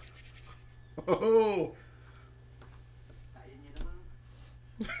 Uh-oh. Oh. ใจเย็นๆนะ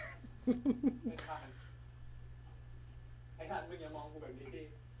มึงไอ้ทานมึงอย่ามองกูแบบนี้ดิ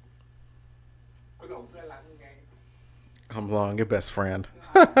กูหลงเพื่อนรักมึงไง I'm long your best friend.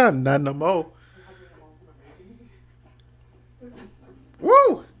 Not no more.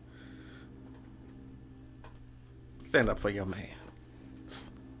 Woo! Stand up for your man.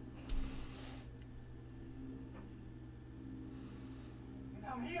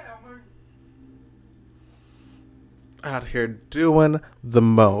 Out here doing the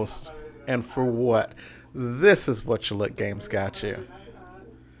most. And for what? This is what your look games got you.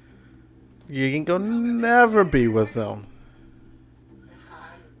 You ain't gonna never be with them. ทา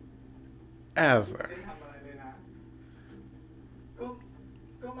น Ever. ไม่ได้ทำอะไรเลยนะ ก็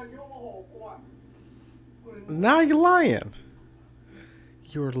ก็มันยุ่งโมโหกูอ่ะกูเลย Now you're lying.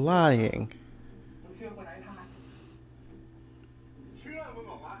 You're lying. มึงเชื่อคนไหนทาน เชื่อมึงเ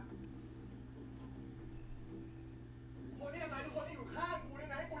หรอวะคนที่ทำร้ายทุกคนที่อยู่ข้างกูเนี่ย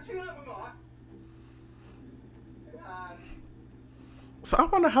นะให้กูเชื่อมึงเหรอ ทาน So I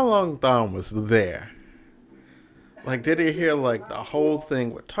wonder how long Thom was there. Like, did he hear like the whole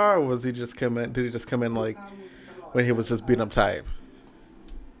thing with Tar? Or was he just come in? Did he just come in like ข้ามมึงตลอด when he was just beating up type?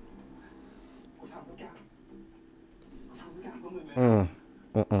 กูทำทุกอย่างกูทำทุกอย่างเพื่อมึงเลย Mm.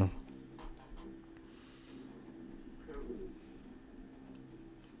 เพื่อกู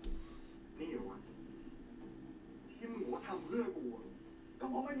นี่เหรอวะที่มึงบอกว่าทำเพื่อกูอะ ก็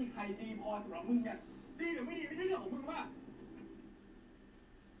เพราะไม่มีใครดีพอสำหรับมึงเนี่ย ดีหรือไม่ดีไม่ใช่เรื่องของมึงป่ะ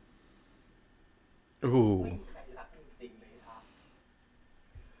Ooh. ไม่มีใครรักมึงจริงเลยทาน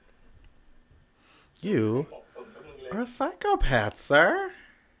You เหมาะสมกับมึงเลย are a psychopath, sir.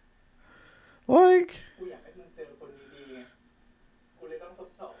 Like, กูอยากให้มึงเจอคนดีๆไงกูเลยต้องทด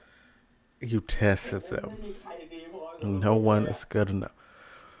สอบ you tested ไม่ them. มีใครดีพอสำหรับมึง No one is good enough.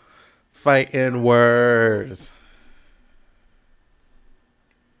 Fighting words.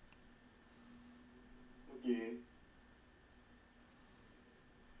 เมื่อกี้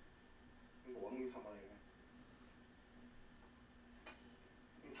มึงบอกว่ามึงทำอะไรนะ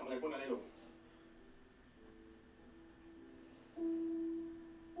มึงทำอะไรพวกนั้นได้หรอ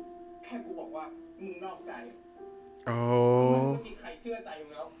แค่กูบอกว่ามึงนอกใจ Oh. ไม่มีใครเชื่อใจมึ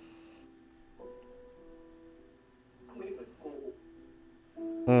งแล้วไม่เหมือนกู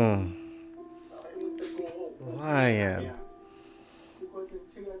Mm. ต่อให้มึงจะโกหก Lion. กูก็จะ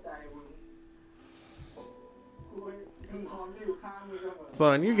เชื่อใจมึงกูถึงพร้อมจะอยู่ข้างมึงเสมอ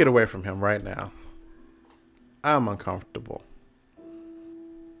Son, you get away from him right now. I'm uncomfortable.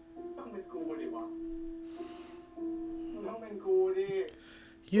 ต้องเป็นกูดิวะมึงต้องเป็นกูดิ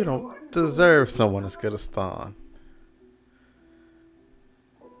You don't deserve someone as good as Thon.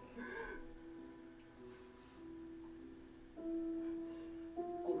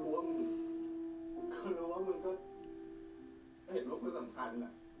 กูรู้ว่ามึงก็เห็นว่ากูสำคัญน่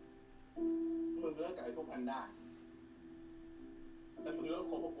ะมึงเลิกกับไอ้พวกนั้นได้แต่มึงเลิก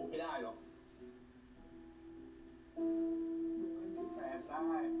คบกับกูไม่ได้หรอกมึงไม่มีแฟนได้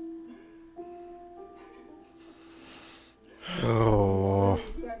Oh.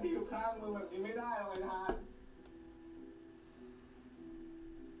 เพื่อนที่อยู่ข้างมึงแบบนี้ไม่ได้หรอกไอ้ทาน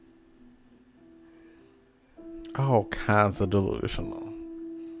All kinds of delusional.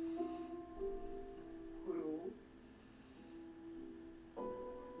 กูรู้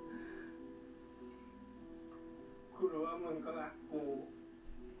กูรู้ว่ามึงก็รักกู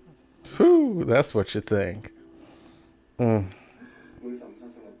Whew, that's what you think. Mm. มึงสำคัญ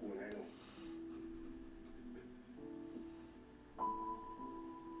สำหรับกูนะไอ้หนุ่ม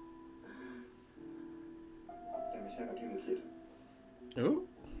แต่ไม่ใช่แบบที่มึงคิด Ooh.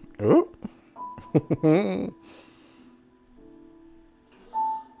 Ooh.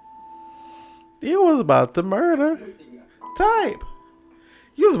 You was about to murder จริงๆอ่ะ type.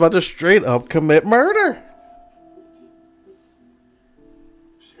 You was about to straight up commit murder.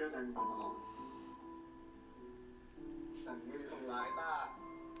 เชื่อใจมึงมาตลอดแต่มึงทำร้ายต้า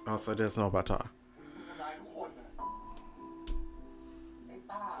Oh, so there's no about Tar. มึงทำร้ายทุกคนนะ ไอ้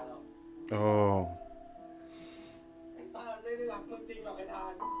ต้าหรอก Oh. ไอ้ต้าไม่ได้รักมึงจริงหรอกไอ้ทา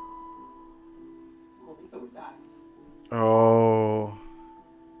นกูพิสูจน์ได้ Oh.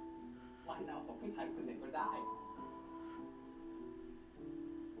 วันเอากับผู้ชายคนไหนก็ได้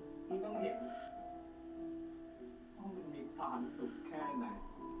มึงต้องเห็นว่ามันมีความสุขแค่ไหน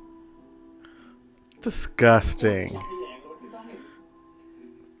Disgusting. อยากให้แย้งรถที่ต้องเห็น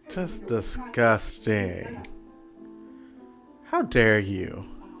Just disgusting. How dare you?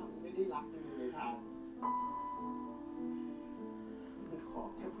 ไม่ได้รักมึงเลยทางมึงขอ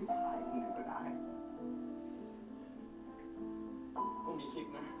แค่ผู้ชายคนไหนก็ได้กูมีคลิป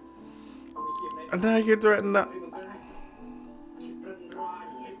นะกูมีคลิปใน And now you threaten to. มึงก็ได้คลิปร้อน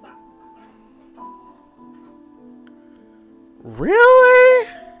ๆเลยตัด Really?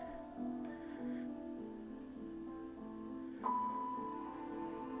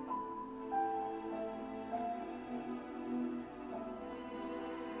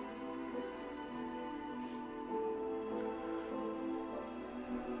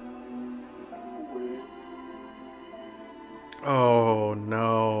 Oh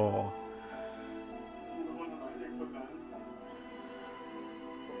no. กูเป็นคนทำร้ายเด็กคนนั้น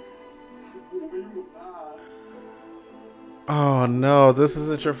กูไม่อยู่กับต้า Oh no, this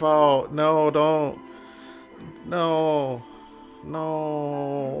isn't your fault. No, don't. No. พูด No.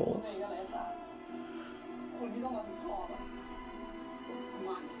 เองก็แล้วแต่คนที่ต้องรับผิดชอบอะ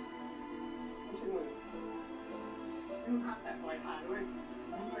มันไม่ใช่มึงมึงห้ามแตะปล่อยผ่านด้วย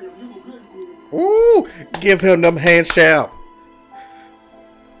มึงอย่ายุ่งกับเพื่อนกู Ooh, give him them handshake.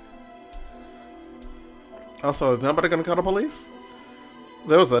 Also, is nobody gonna call the police?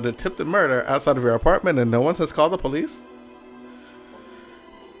 There was an attempted murder outside of your apartment and no one has called the police?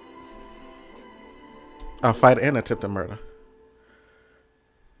 A fight and attempted murder.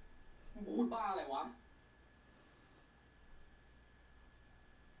 มึงพูดบ้าอะไรวะ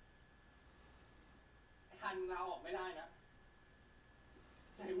ไอ้ทานมึงลาออกไม่ได้นะ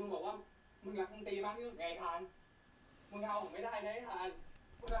แต่มึงบอกว่ามึงรักมึงตีมากที่สุดไงทานมึงลาออกไม่ได้นะไอ้ทาน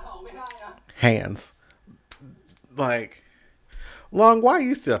มึงลาออกไม่ได้นะ Hands. Like, Long, why are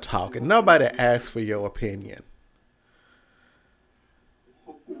you still talking? Nobody asked for your opinion. เพร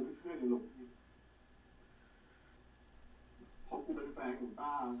าะกูเป็นเพื่อนไอ้หลงเพราะกูเป็นแฟนของต้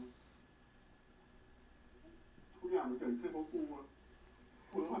าทุกอย่างมันเกิดขึ้นเพราะกูอะ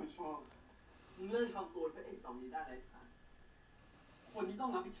กูต้องรับผิดชอบ มึงเลิกทำตัวเป็นพระเอกตอนนี้ได้เลยทานคนที่ต้อง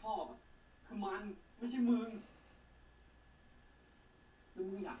รับผิดชอบอะคือมันไม่ใช่มึงแล้ว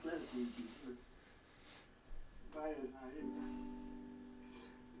มึงอยากเลิกกูจริงๆเลย ได้ไอ้ไทย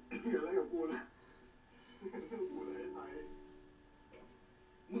อย่าเล่นกับกูนะอย่าเล่นกับกูเลยไอ้ไทย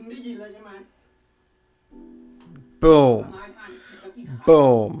มึงได้ยินแล้วใช่ไหม Boom. นายทานอีกสักกี่ครั้ง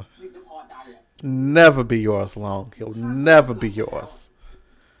Boom. มึงจะพอใจอ่ะ Never be yours, Long. He'll never be yours.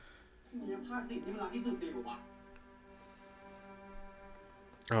 มีภาคสิ่งที่มึงรักที่สุดดีกว่า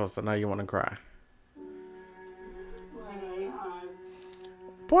Oh, so now you want to cry. ไม่นายทาน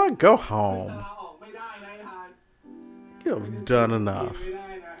Boy, go มึง home. ลาออกไม่ได้นายทาน You've done enough. ไม่ได้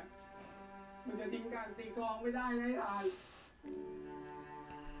นะมึงจะทิ้งการตีกลองไม่ได้นายทาน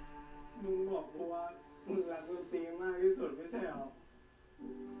มึงบอกกูว่ามึงรักดนตรีมากที่สุดไม่ใช่หรอ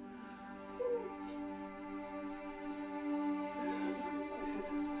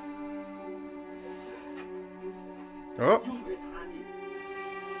Oh, ยุ่งกับทานอีก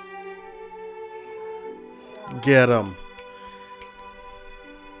get him.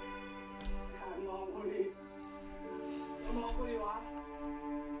 ทานมองกูดิมองกูดิวะ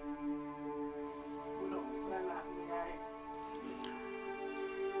กูหลงเพื่อนรักมึงไง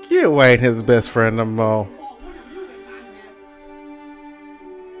You ain't his best friend no more. บอกว่าอย่ายุ่งกับทานไง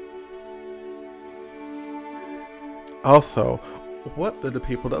Also, what do the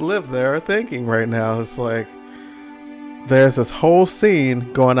people that live there are thinking right now? It's like there's this whole scene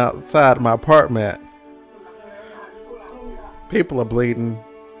going outside my apartment. People are bleeding.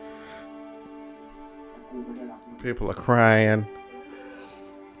 กูไม่ได้รักมึง People are crying.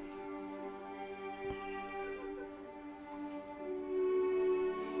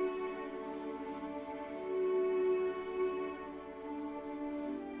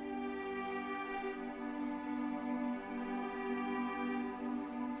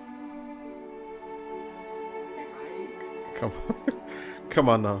 Come, come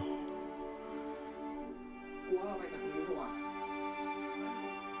on now. กูว่าเราไปจากตรงนี้ดีกว่า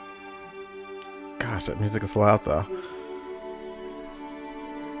Gosh, that music is loud though.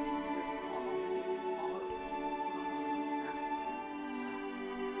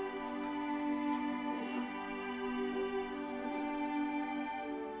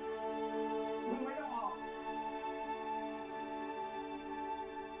 มึงไม่ต้องออก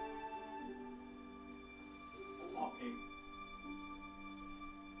กูออกเอง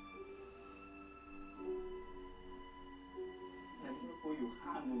แต่เมื่อกูอยู่ข้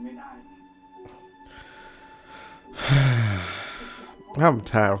างมึงไม่ได้ I'm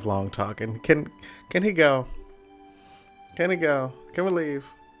tired of long talking. Can he go? Can he go? Can we leave?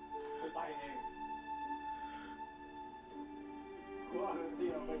 กูไปเองกูเอาดนตรี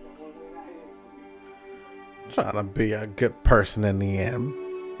ออกไปจากมึงไม่ได้จริง Trying to be a good person in the end.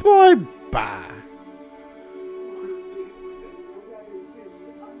 Boy, bye.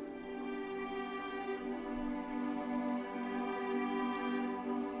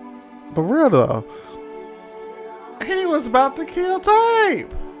 But real though, he was about to kill Tape.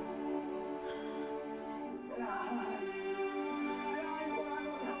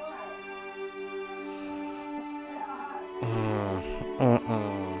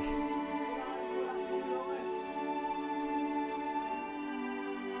 Mm-mm.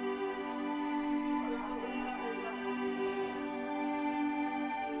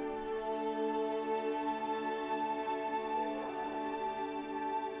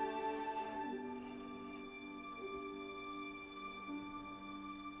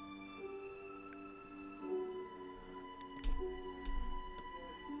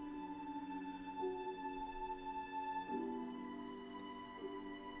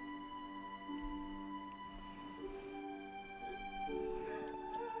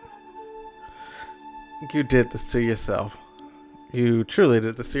 You did this to yourself. You truly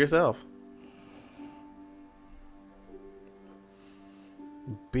did this to yourself.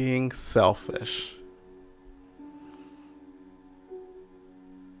 Being selfish.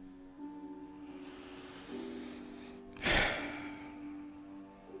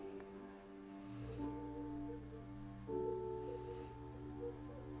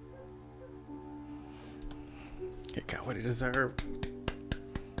 He got what he deserved.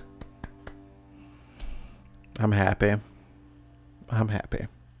 I'm happy. I'm happy.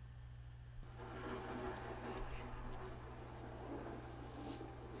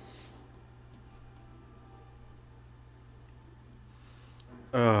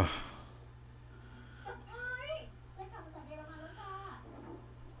 Ugh. เซอร์ไพรส์เจ๊กลับมาจากเยอรมันแล้วจ้า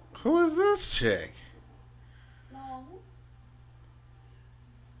Who is this chick? หลง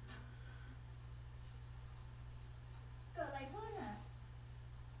เกิดอะไรขึ้นอ่ะ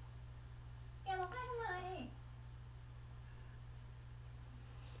แกร้องไห้ทำไม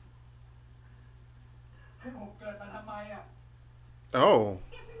ให้ผมเกิดมาทำไมอ่ะ Oh.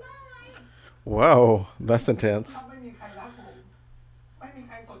 แกเป็นบ้าอะไร Whoa. That's intense. ถ้าไม่มีใครรักผม ไม่มีใ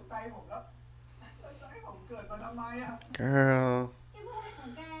ครสนใจผมแล้วจะให้ผมเกิดมาทำไมอ่ะ Girl. แกพูดอะไรขอ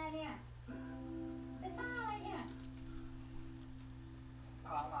งแกเนี่ย เป็นบ้าอะไรเนี่ย พ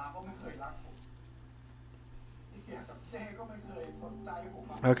ามาก็ไม่เคยรักผมพี่เกียรติกับเจ้ก็ไม่เคยสนใจผม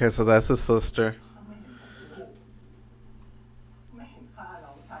อ่ะ Okay, so that's his sister. ถ้าไม่เห็นผมเป็นลูกไม่เห็นค่าน้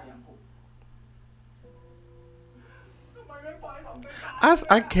องชายอย่างผมทำไมไม่ปล่อยผมไปตาย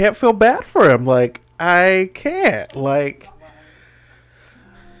I can't feel bad for him. Like, I can't. Like,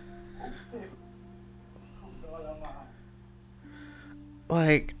 ผมเจ็บผมโดนละมา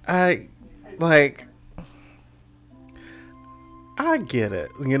I get it.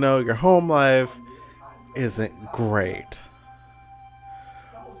 You know, your home life isn't great.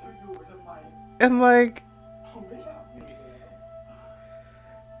 แล้วผมจะอยู่ทำไม And, like, ผมไม่อยากมีแล้ว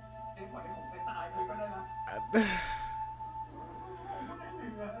เจ๊ปล่อยให้ผมไปตายเลยก็ได้นะ ผมไม่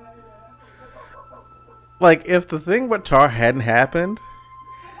เหลืออะไรแล้ว like if the thing with Tar hadn't happened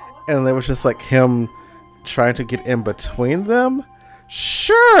and there was just like him trying to get in between them,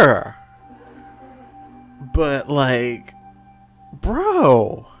 sure. But like,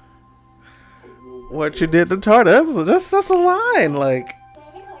 bro, what you did to Tar, that's a line. Like, เจ๊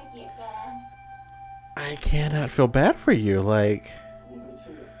ไม่เคยเกลียดแก I cannot feel bad for you. Like, ผมไม่เ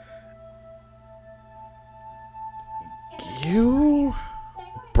ชื่อ you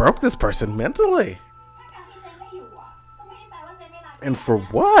broke this person mentally. ถ้าการที่เจ๊ไม่อยู่อ่ะ ก็ไม่ได้แปลว่าเจ๊ไม่รักแก And for นะ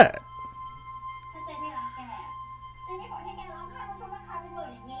what? ถ้าเจ๊ไม่รักแก เจ๊ไม่ปล่อยให้แกร้องไห้บนชุดราคาเป็นหมื่น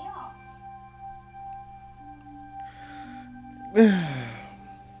อย่างนี้หรอก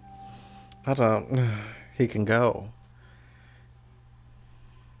I don't. He can go.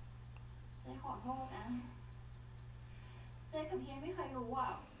 เจ๊ขอโทษนะ เจ๊กับเฮียไม่เคยรู้อ่ะ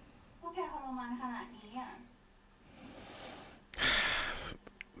ว่าแกทรมานขนาดนี้อ่ะ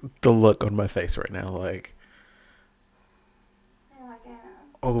The look on my face right now, like, เจ๊รักแกนะ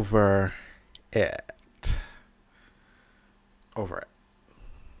over it. Over it.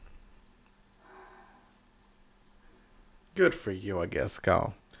 Good for you, I guess.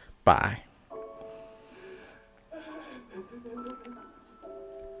 Go. Bye.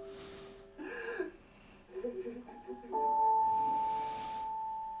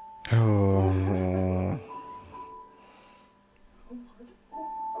 Oh.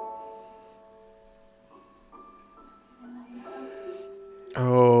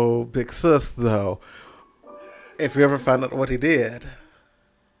 Oh, big sis, though. If you ever found out what he did.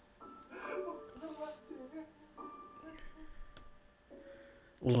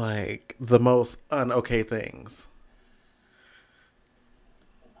 Like, the most un-okay things.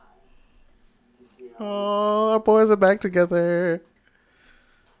 Oh, our boys are back together.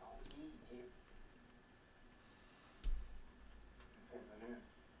 เสร็จแล้วเนี่ย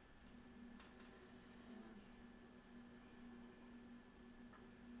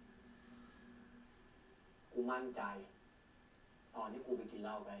กูมั่นใจ ตอนที่กูไปกินเห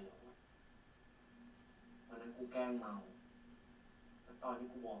ล้าไกลหลงอะวันนั้นกูแกล้งเมาแล้วตอนที่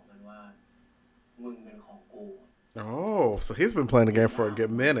กูบอกมันว่า มึงเป็นของกู Oh, so he's been playing the game for a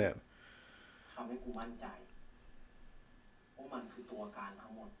good minute. ทำให้กูมั่นใจว่ามันคือตัวการทั้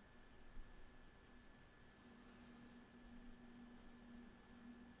งหมด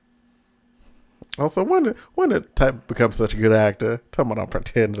Also, when did Type become such a good actor? Talking about I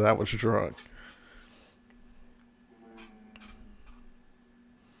pretended I was drunk.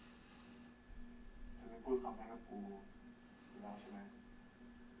 จะไม่พูดคำนั้นกับกูอยู่แล้วใช่ไหม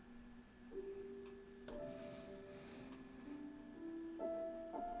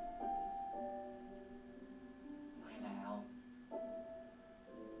ก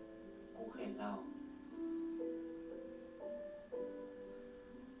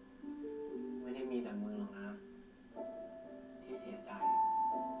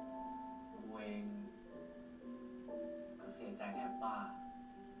เสียใจแทบบ้า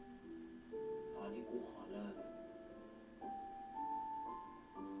ตอนที่กูขอเลิก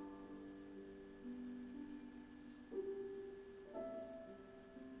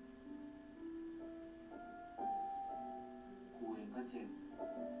กูเองก็เจ็บ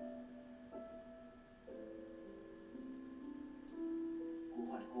กู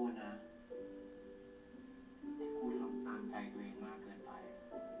ขอโทษนะที่กูทำตามใจตัวเองมากเกินไป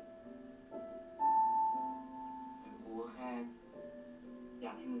แต่กูก็แค่อย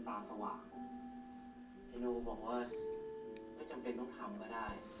ากให้มึงตาสว่างไอ้โนบอกว่าไม่จำเป็นต้องทำก็ได้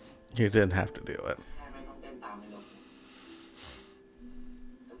You didn't have to do it. แค่ไม่ต้องเต้นตามมันหรอก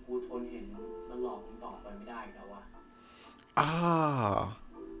แต่กูทนเห็นมันหลอกมึงต่อไปไม่ได้อีกแล้ววะ Ah.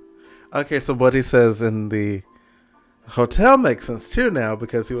 Okay, so what he says in the hotel makes sense too now,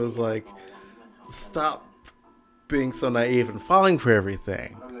 because he was like, stop being so naive and falling for everything.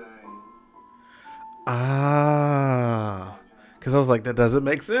 ก็เลย Ah. Because I was like, that doesn't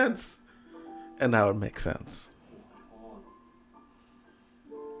make sense. And now it makes sense. กูขอโทษ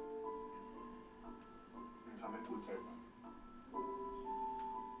มึงทำให้กูเจ็บอ่ะ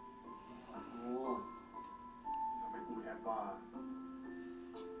ขอโทษทำให้กูแทบบ้า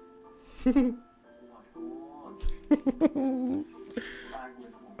กูขอโทษบ้านกูเป็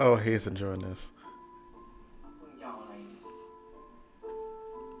นของ Oh, he's enjoying this. มึงจะเอาอะไรเนี่ย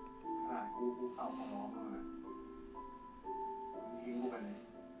ขนาดกูเข้าขอร้องมึงอะมึงทิ้งกูไปเลย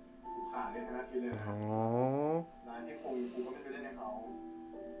กูขาดเล่นทั้งอาทิตย์เลยนะ Oh. ร้านที่คงกูก็ไม่ไปเล่นให้เขา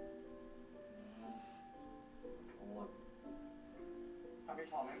ขอโทษถ้าพี่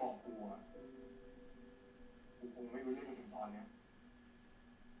ทอมไม่บอกกูอะกูคงไม่รู้เรื่องถึงตอนเนี้ย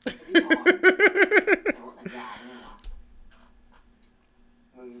พี่ทอมแต่ว่าสัญญาเนี่ยวะ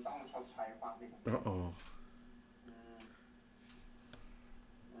มึงต้องชดใช้ความผิดของมึง Uh-oh.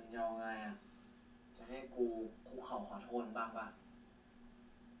 มึงจะเอาไงอะจะให้กูคุกเข่าขอโทษบ้างปะ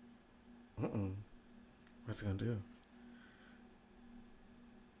Uh-oh. What's he gonna do?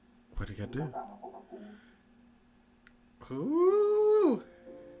 What he gonna มึ do? งกลับมาคบกับกู Ooh.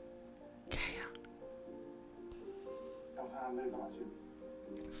 ต้องห้ามเลิกตลอดชีวิต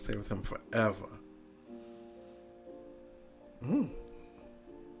Stay with him forever. Mm.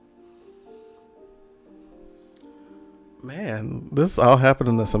 Man, this all happened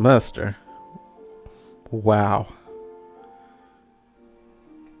in a semester. Wow.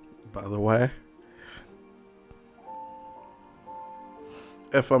 By the way,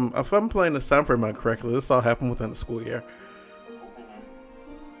 if I'm playing the sound frame out correctly, this all happened within the school year. คบกันนะ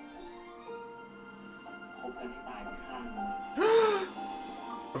คบกันให้ตายไปข้างหนึง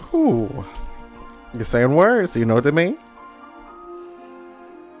Ooh. You're saying words. You know what they mean?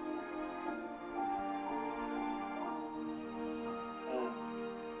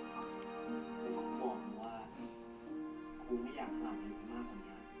 ไม่ต้องบอกมึงว่ากูไม่อยากหลับเลยกูมากกว่า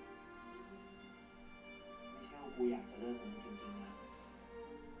นี้ไม่ใช่ว่ากูอยากจะเลิกกับมึงจริงๆนะ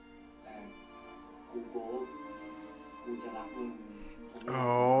แต่กูกลัวว่ากูจะรักมึงจนไม่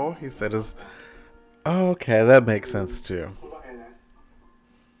Oh, he said his. Okay, that makes sense too. พูดว่าไงนะ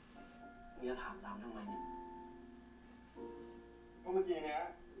มึงจะถามซ้ำทำไมเนี่ยก็เมื่อกี้เนี้ย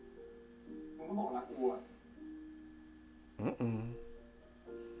มึงก็บอกรักกูอ่ะ Mm-mm.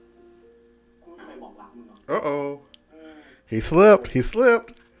 กูไม่เคยบอกรักมึงหรอก Uh-oh. He slipped. He slipped.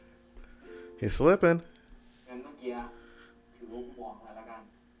 He's slipping. งั้นเมื่อกี้ถือว่ากูบอกแล้วละกัน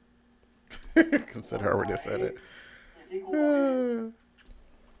Consider I already said it. อย่างที่กู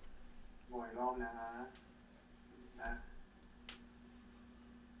บอกอีกรอบนะนะ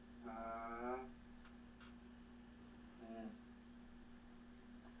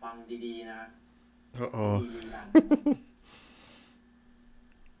ฟังดีๆนะ Uh-oh. ดีๆกัน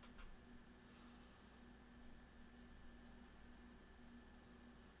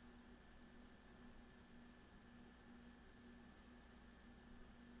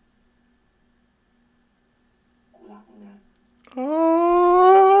กูรักมึงนะ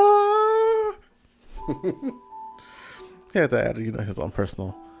Oh. He had to add, his own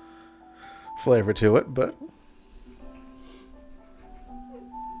personal flavor to it, but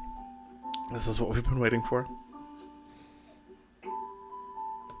this is what we've been waiting for.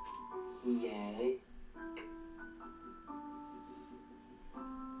 เฮียเลย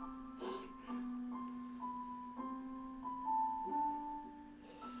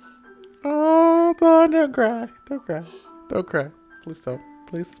Oh, don't cry. Don't cry. Don't cry. Please don't.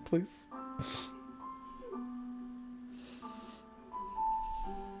 Please, please.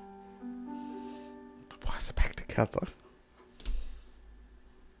 The boys are back together.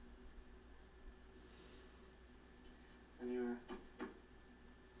 อันนี้มา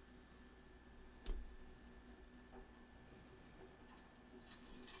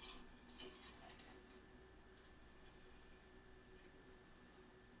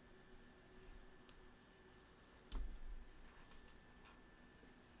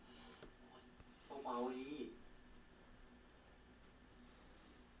ๆดิ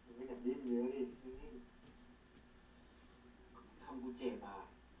มึงไม่อยากดิ้นเยอะดินิ่งๆทำกูเจ็บอ่ะ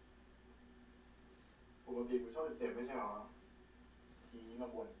ปกติกูชอบเจ็บไม่ใช่หรอทีนี้มา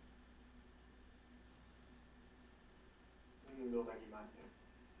บ่นนี่มึงโดนไปกี่มันเนี่ย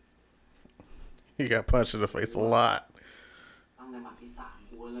He got punched in the face a lot. ตั้งแต่หมัดที่3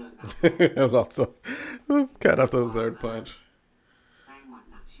กูก็เลิกนะ And also, cut off the third punch. แม่งหมัด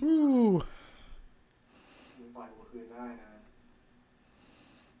หนักชิบ Woo. มึงต่อยกูคืนได้นะ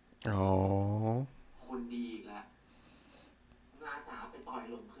Oh. คนดีอีกแล้วมึงอาสาไปต่อย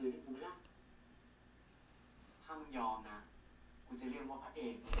หลงคืนให้กูไหมล่ะถ้ามึงยอมนะกูจะเรียกว่าพระเอ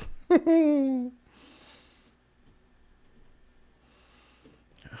ก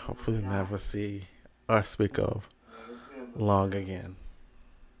Hopefully never see or speak of เพื่อนมึง Long again.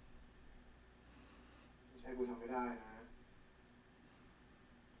 ไม่ใช่กูทำไม่ได้นะ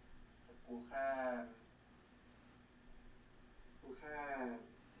แต่กูแค่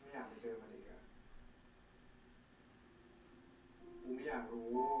ไม่อยากไปเจอมันอีกอะกูไม่อยากรู้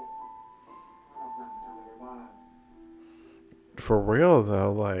ว่าหลับหลังมันทำอะไรไปบ้าง For real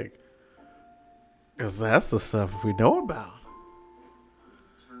though, like, 'cause that's the stuff we know about.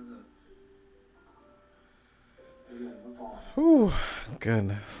 ช่างเถอะไอ้หลงเมื่อก่อน Whew,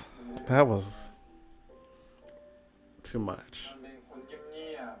 goodness. That was too much. มันเป็นคนเงี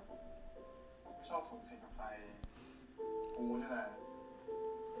ยบๆไม่ชอบส่งเสียงกับใครกูนี่แหละ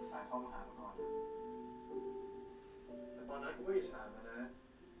เป็นฝ่ายเข้ามาหามาก่อนนะแต่ตอนนั้นกูก็อิจฉามันนะ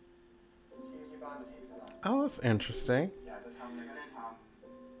ที่บ้านมันอิสระ Oh, that's interesting. อยากจะทำอะไรก็ได้ท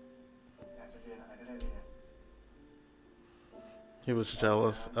ำอยากจะเรียนอะไรก็ได้เรียน He was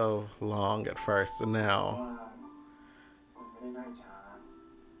jealous of Long at first, and เพราะ now ว่ามันไม่ได้น่าอิจฉา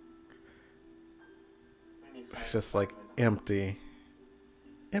ไม่มีใคร it's just like empty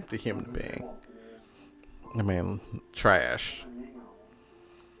human ไม่ได้ being. บอกกู I mean, trash. มันไม่เหงา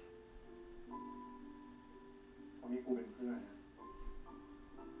เขามีกูเป็นเพื่อนนะ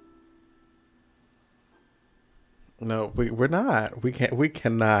No, we're not. We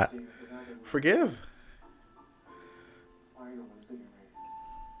cannot จริงกูน่าจะรู้ forgive. ว่าไอ้หลงมันรู้สึกยังไง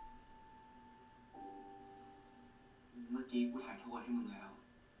เมื่อกี้กูถ่ายโทษให้มึงแล้ว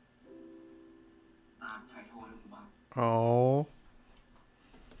ตามถ่ายโทษให้มึงบ้าง Oh.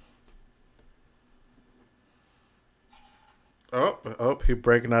 Oh, he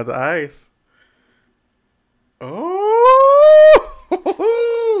breaking out the ice. Oh.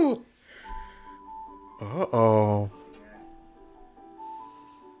 Uh-oh.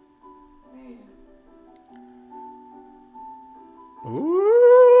 นี่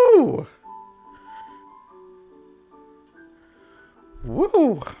Ooh.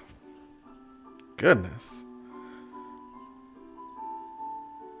 Woo. Goodness.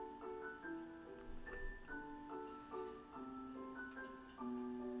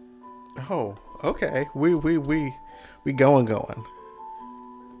 Oh, okay. We going.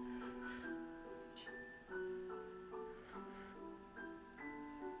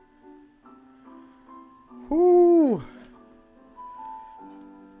 Woo.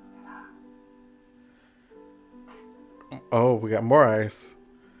 Oh, we got more ice.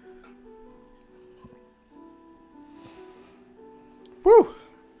 Woo.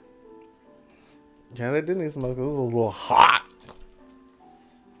 Yeah, they did need some ice 'cause it was a little hot.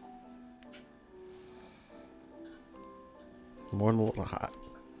 More than a little hot.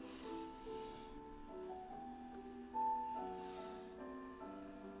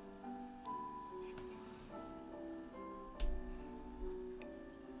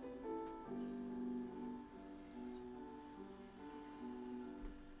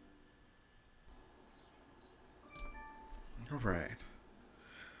 All right.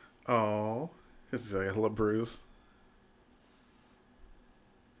 Oh, this is like a little bruise.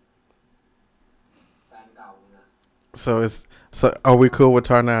 แฟนเก่ามึงอะ So are we cool with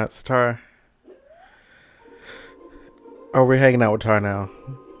Tar now? It's Tar. Are we hanging out with Tar now?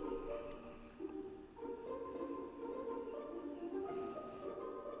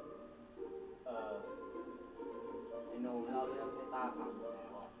 ไอ้โนมเล่าเรื่องให้ต้าฟังหมดแล้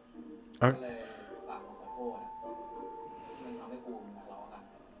วอะ อ่ะ ก็เลยฝากมาขอโทษอะที่มันทำให้กูมันทะเลาะกัน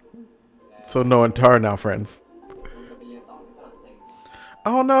แล้ว So no and Tar now friends. มึงจะไปเรียนต่อที่ฝรั่งเศส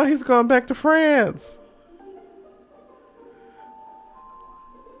Oh no, he's going back to France.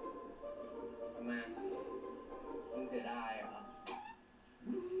 ทำไมมึงเสียดายเหรอ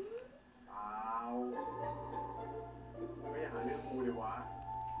เปล่าไม่ได้หาเรื่องกูดิวะ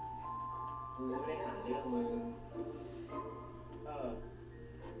กูไม่ได้หาเรื่องมึง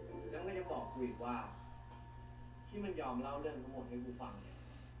แล้วก็จะบอกกูอีกว่าที่มันยอมเล่าเรื่องทั้งหมดให้กูฟังเนี่ย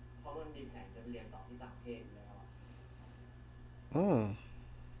เพ เพราะมันมีแผนจะไปเรียนต่อที่ต่างประเทศอยู่แล้วอะ Mm.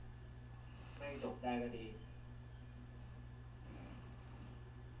 แม่งจบได้ก็ดี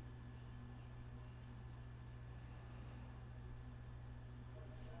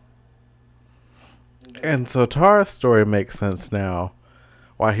And so Tara's story makes sense now.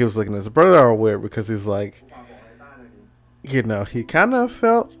 Why he was looking at his brother all weird, because he's like, ฝากบอกอะไรต้าหน่อยดิ you know, he kind of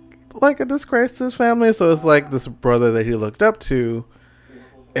felt like a disgrace to his family. So it's like this brother that he looked up to.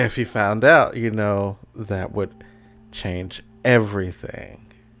 If he found out, you know, that would change everything.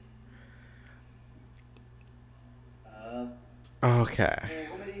 เออ Okay. กู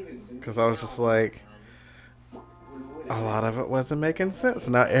ก็ไม่ได้หึงจน 'Cause I was just like, กูรู้เลย a lot of it wasn't making sense.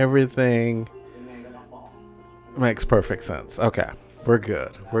 Now everything ยังไงก็ต้องบอก makes perfect sense. Okay. We're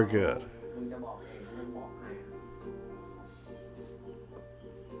good. We're good. มึงจะบอกเองมึงบอกให้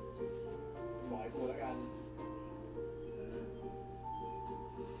บอกให้กูแล้วกัน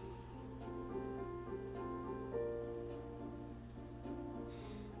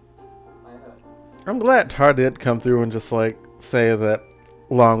ไปเถอะ I'm glad Tar did come through and just like say that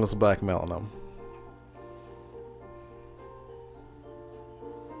Long was blackmailing him.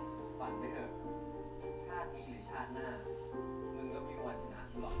 ฝันไปเถอะ ชาตินี้หรือชาติหน้า มึงก็ไม่มีวันชนะ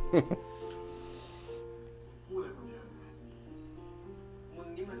กูหรอก พูดเลยคนเดียวนะ มึง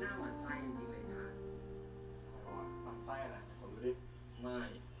นี่มันหน้าหมันไส้จริงๆเลยท่าน อะไรวะทำไส้อะไรคนดูดิ ไม่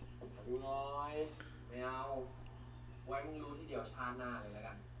ขอดูหน่อย ไม่เอา ไว้มึงรู้ที่เดียวชาติหน้าเลยแล้ว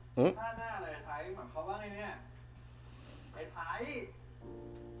กัน หน้าอะไรไทยหมายความว่าไงเนี่ยไอ้ไทย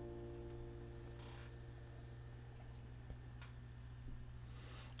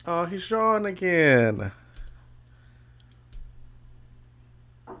Oh, he's drawing again.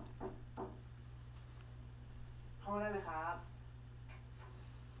 เข้ามาได้เลยครับ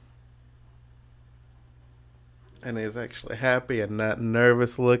And he's actually happy and not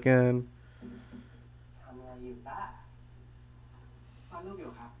nervous looking. ทำอะไรอยู่ต้าว าดรูปอ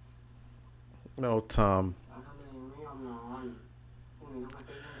ยู่ครับ No, Tom. เราทำไมยังไม่ยอมนอนพรุ่งนี้ต้องไป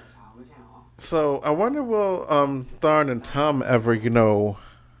ขึ้นตั้งแต่เช้าไม่ใช่หรอ So I wonder, will Tharn and Tom ever, you know,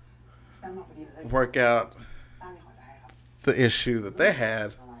 ตั้งมาพอดีเลย work out ตั้งมีขอใจให้ครับ the issue that they had?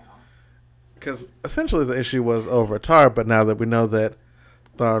 อะไรหรอ Because essentially the issue was over Tar, but now that we know that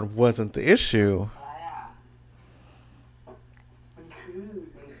Tharn wasn't the issue, อะไรอ่ะ มันคือ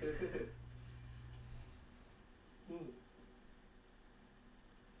มันคือ นี่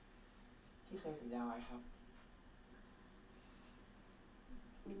ที่เคยสัญญาไว้ครับ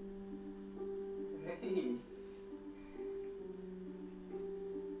เฮ้ย ตั้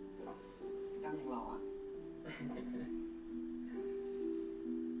งยังรออ่ะ ไ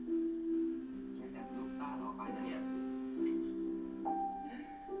ม่แต่ลูกตาต่อไปนะเนี่ย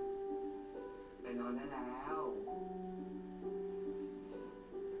ไปนอนได้แล้ว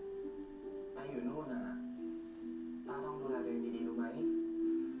ไปอยู่นู่นนะตาต้องดูแลตัวเองดีๆรู้ไหม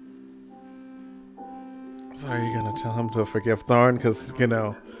so are you gonna tell him to forgive Tharn? Because you know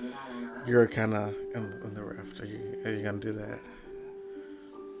แบบนี้ไม่ได้แล้วนะ you're kind of in the rift. Are you gonna do that?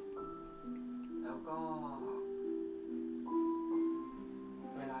 แล้วก็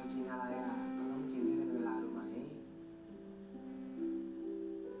เวลากินอะไรอ่ะก็ต้องกินให้เป็นเวลารู้ไหม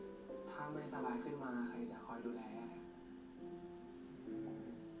ถ้าไม่สบายขึ้นมาใครจะคอยดูแล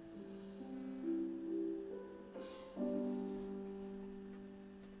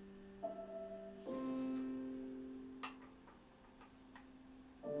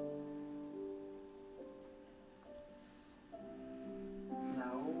แล้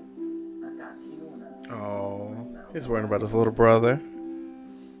วอากาศที่นู่นอ่ะ Oh, he's worrying about his little brother.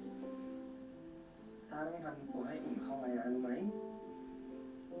 ตาต้องทำตัวให้อุ่นเข้าไว้นะรู้ไหม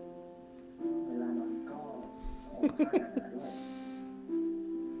เวลานอนก็ห่มผ้าหนาๆด้วย ค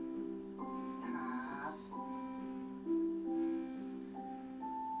รับ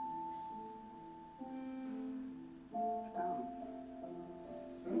ตั้ม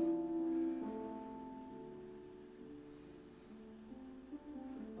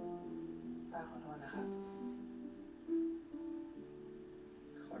ป้าขอโทษนะครับ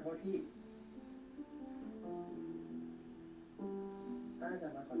ขอโทษพี่ต้าจะ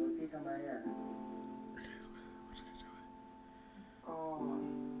มาขอโทษพี่ทำไมอ่ะ ก็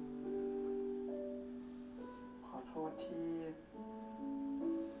ขอโทษที่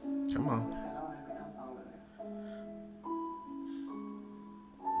Come on. ไม่เคยเล่าอะไรให้ตั้มฟังเลย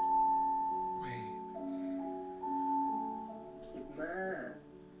Wait. คิดมาก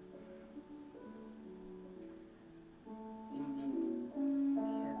จริงๆ แ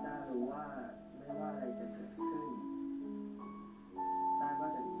ค่ต้ารู้ว่าไม่ว่าอะไรจะเกิดขึ้น ต้าก็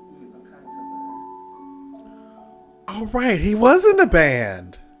จะมีพี่อยู่ข้างๆเสมอ All right, he was in the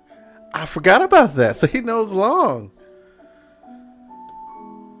band. ใ I forgot about that. So he knows Long.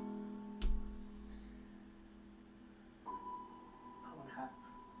 ขอบคุณครับ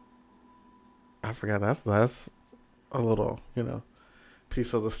I forgot that's a little,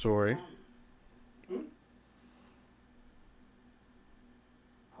 piece of the story.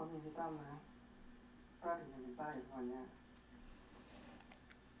 เพราะมีพี่ตั้มนะต้าถึงจะเป็นต้าอยู่ทุกวันเนี้ย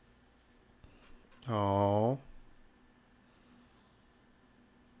Oh.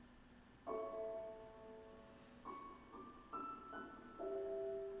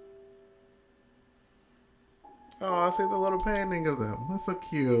 Oh, I see the little painting of them. That's so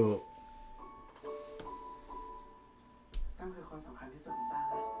cute. ตั้มคือคนสำคัญที่สุดของต้า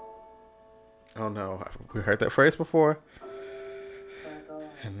นะ Oh no, we heard that phrase before, ต้าก็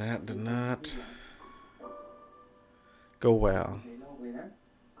and that did not go well. ในโลกเลยนะ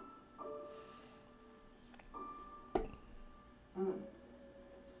อืม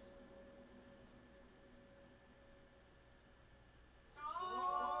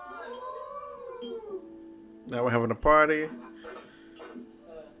Now we're having a party.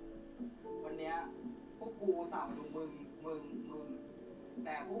 วันเนี้ยพวกกูสั่งดูมึง แ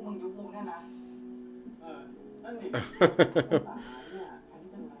ต่พวกมึงยุบวงเนี่ยนะ นั่นดิ สาเนี่ยแทนที่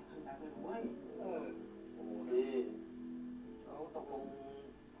จะดูแลคันแบ็คเลยเว้ย โอ้พี่แล้วตกลง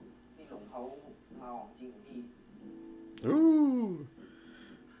พี่หลงเขาลาออกจริงเหรอพี่ Ooh.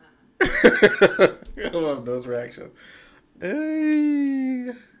 I love those reactions.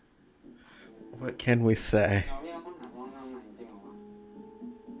 Hey. What can we say? เราเนี่ยต้องหาว่างงานใหม่จริงเหรอวะ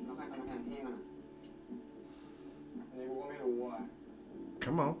แล้วใครจะมาแทนที่มันอ่ะอันนี้กูก็ไม่รู้อ่ะ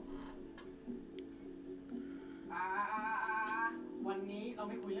Come on. วันนี้เรา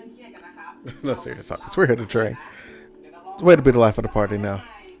ไม่คุยเรื่องเครียดกันนะครับ No serious topics. We're here to drink. Way to be the life of the party now.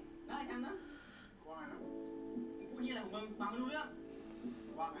 ได้ฉันนะว่าไงนะพูดเหี้ยอะไรของมึงฟังไม่รู้เรื่อง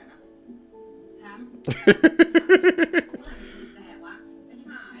ว่าไงนะแชมป์แดกวะไอ้ที่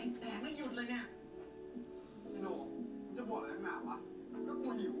หายแดกไม่หยุดเลยเนี่ยพี่โหนมึงจะบ่นอะไรนักหนาวะก็กู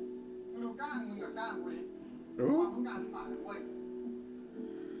หิวมึงดูกล้างมึงกับกล้างกูดิความต้องการต่างกันเว้ย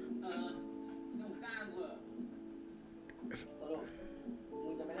นี่มึงกล้างกูเหรอสรุปมึ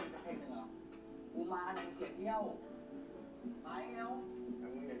งจะไม่เล่นสักเพลงหนึ่งเหรอกูมาในเสียเที่ยวไปเร็วแต่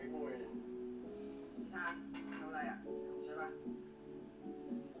มึงอย่าไปคุยทางทำอะไรอ่ะใช่ปะ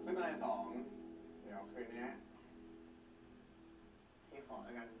ไม่เป็นไรสองเดี๋ยวคืนนี้พี่ขอแ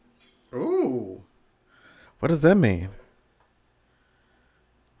ล้วกัน Ooh. What does that mean?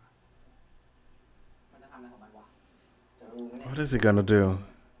 มันจะทำอะไรของมันวะจะรู้ไหมเนี่ย What is he gonna do?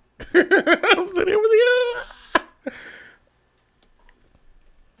 I'm sitting here with you.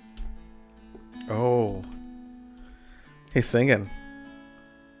 Oh. He's singing.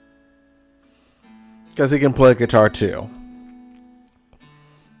 Because he can play guitar too.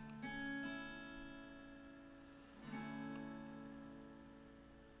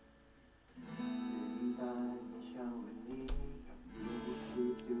 ตาในเช้าวันนี้กับรูปที่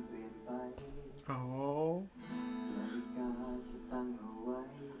ดูเปลี่ยนไป Oh. นาฬิกาที่ตั้งเอาไว้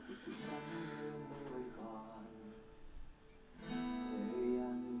ปิดผู้ฉันเมื่อวันก่อนเธอยั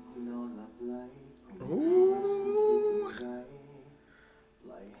งคงนอนหลับไหลคงไม่รู้ว่าฉันคิดอย่างไรป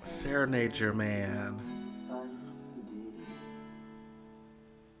ล่อยให้ Serenade your man. ฝันดี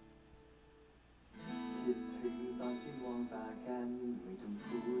คิดถึงตอนที่มองตากันไม่ต้อง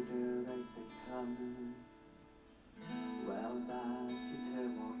พูดอะไรสักคำแววตาที่เธอ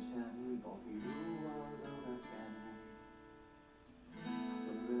มองฉันบอกให้รู้ว่าเรารักกัน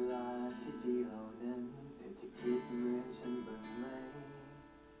วันเวลาที่ดีเหล่านั้นเธอจะคิดเหมือนฉันบ้างไหม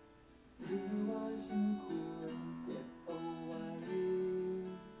หรือว่าฉันควรเก็บเอาไว้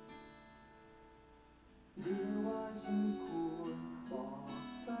หรือว่าฉันควรบอก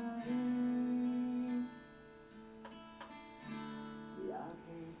ไปอยากใ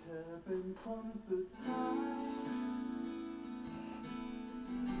ห้เธอเป็นคนสุดท้าย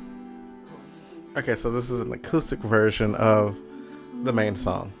Okay, so this is an acoustic version of the main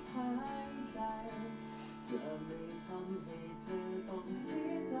song. จะไม่ทำให้เธอต้องเสี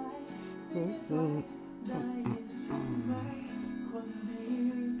ยใจได้ยินใช่ไหมคนดี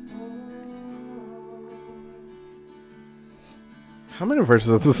โอ้ How many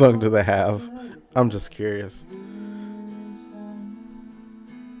versions of the song do they have? I'm just curious.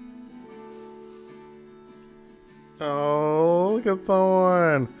 Oh, look at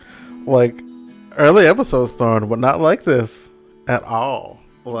Thorn. Like, early episodes, Thorn would not like this at all.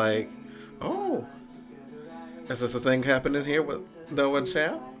 Like, oh. Is this a thing happening here with Noah and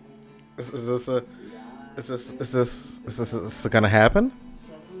Champ? Is this gonna happen?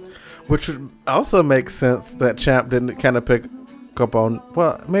 Which would also make sense that Champ didn't kind of pick up on.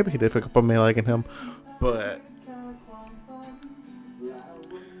 Well, maybe he did pick up on me liking him, but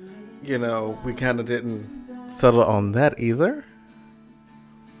you know, we kind of didn't settle on that either.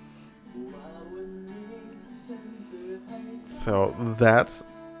 So that's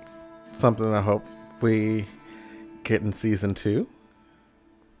something I hope we get in season 2.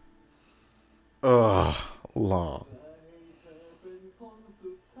 Ugh, long.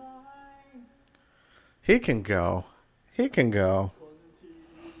 He can go. He can go.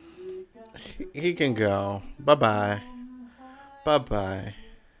 He can go. Bye-bye. Bye-bye.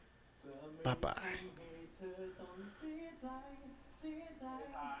 Bye-bye.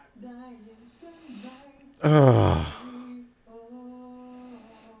 Ugh.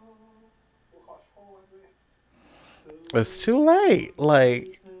 กูขอโทษด้วย It's too late. Like,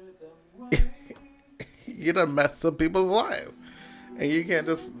 you done messed up people's life. And you can't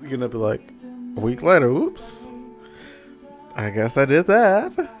just, be like, a week later, oops. I guess I did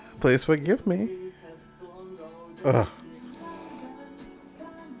that. Please forgive me. Ugh.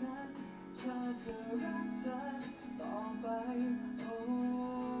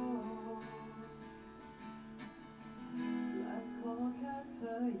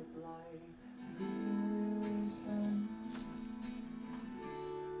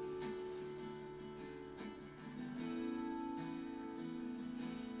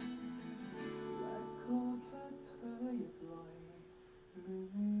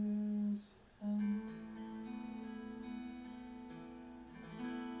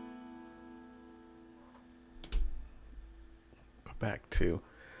 Back to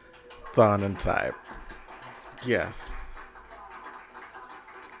Thon and Type. Yes.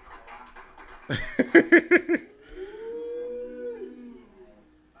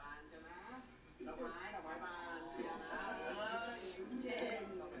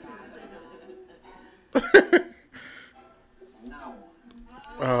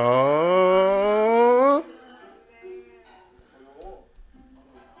 Oh.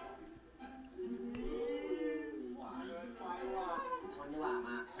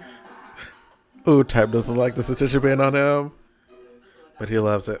 Ooh, Type doesn't like the attention being on him, but he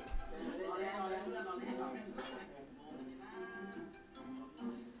loves it.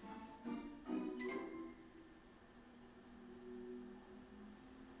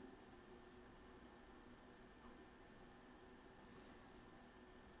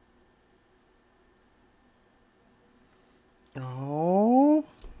 Oh.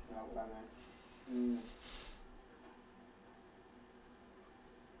 เราแบบนั้น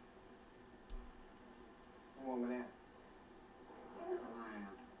ง่วงไหมเนี่ย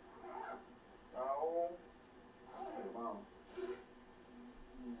เราหรือเปล่า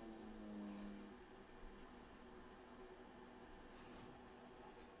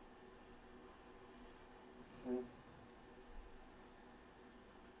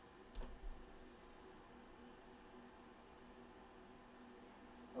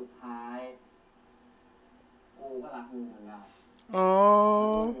สุดท้ายกูก็รักมึงเหมือนกัน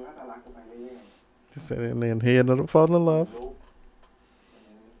Oh. มึงก็จะรักกูไปเรื่อย He said, and then he ended up falling in love. ๆรู้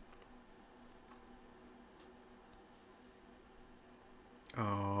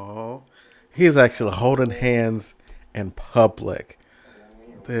Oh. He's actually holding hands in public.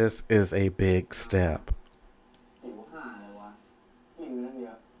 This is a big step. หิวห่าเลยวะกินเรื่องเย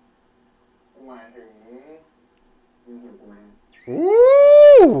อะ กูหมายถึงมึงเห็นกูไหม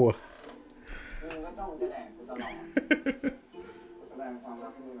Ooh. มึงก็ต้องจะแดกกูตลอด กูแสดงความรั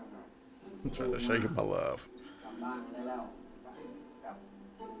กให้มึงนะครับ I'm trying to show you my love. กลับบ้านได้แล้ว กับ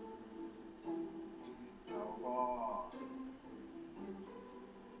แล้วก็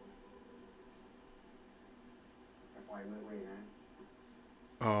จะปล่อยมือกูอีกนะ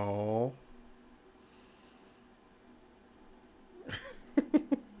Oh.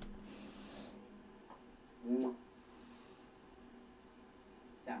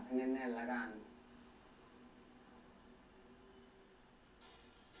 จับให้แน่นๆแล้วกัน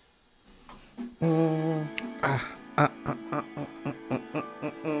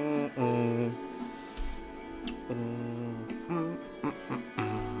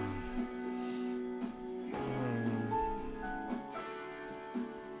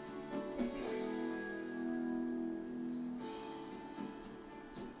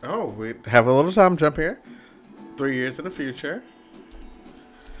Oh, we have a little time jump here. 3 years in the future.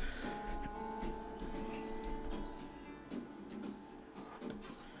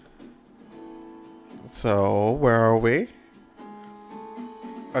 So, where are we?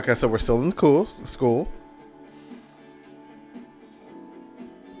 Okay, so we're still in school.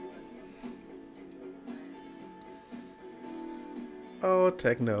 Oh,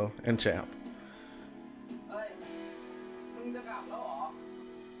 Techno and Champ. เฮ้ย มึงจะกลับ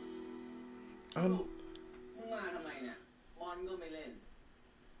Um, มึงมาทำไมเนี่ยบอลก็ไม่เล่น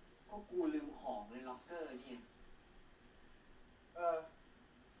ก็กูลืมของในล็อกเกอร์เนี่ย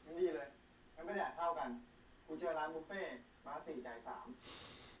งั้นดีเลยงั้นไปแดกข้าวกัน กูเจอร้านบุฟเฟ่ต์มา4 จ่าย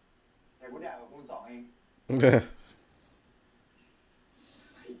 3เดี๋ยวกูแดกกับคุณ2 เอง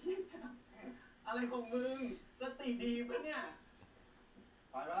อะไรของมึงสติดีปะเนี่ย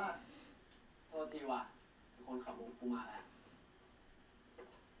ไปปะล่ะ โทษทีว่ะคนขับรถกูมาแล้ว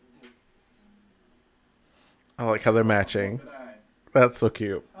I like how they're matching. ก็ได้ That's so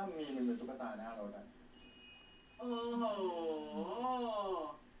cute. ถ้ามีมึงเป็นตุ๊กตาหน้ารถอ่ะ โอ้โห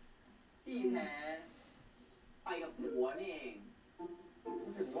ที่แท้ไปกับผัวนี่เอง กู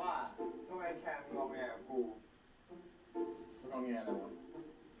ถึงว่าทำไมแคมงอแงกับกูมึงงอแงอะไรวะ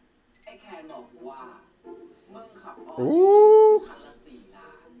ไอ้แคนบอกว่า มึงขับออก Ooh. คันละ4 ล้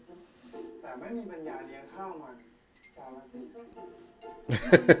าน แต่ไม่มีปัญญาเลี้ยงข้าวมันจานละ40 มึง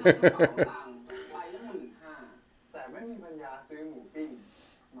ใช้กระเป๋าตังค์ไปละ15,000 แต่ไม่มีปัญญาซื้อหมูปิ้ง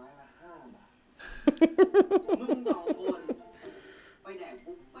ไม้ละ5 บาท มึง2 คน ไปแดก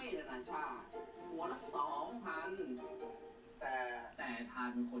บุฟเฟ่ต์นานาชาติหัวละ 2,000 แต่ทาน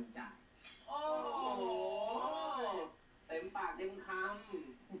เป็นคนจ่าย โอ้โห เต็มปากเต็มค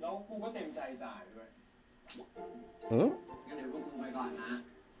ำ แล้วกูก็เต็มใจจ่ายด้วย Hmm? งั้นเดี๋ยวพวกกูไปก่อนนะ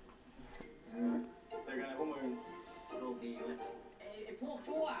เจอกันนะพวกมึง โชคดีเลยไอ้พวก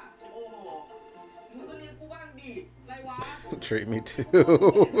ชั่ว โอ้มึงก็เรียกกูบ้างดิไรวะ Treat me too.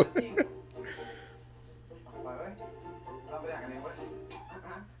 ไปเว้ย เราไปแดกกันเองเว้ย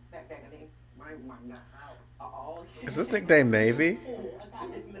แดกกันเอง ไม่มันอยากข้าว อ๋อโอเค Is this nickname Navy? โอ้โหอากาศ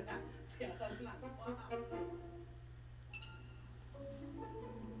เย็นเลยนะเสียสันหลังมาก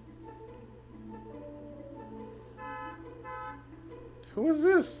Who is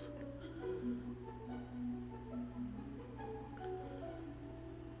this?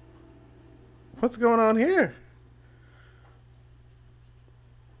 What's going on here?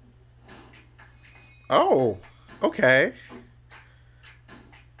 Oh, okay.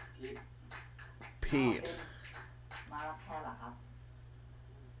 Pete. มารับแค่เหรอครับ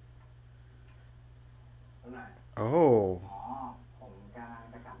ตรงไหน Oh. อ๋อ ผมกำลัง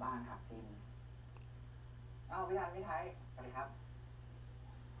จะกลับบ้านครับทีมเอ้าพี่ดันพี่ไทยสวัสดีครับ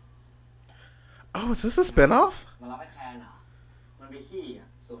Oh, is this a spinoff? มารับไอ้แคนเหรอ มันไปขี้อ่ะ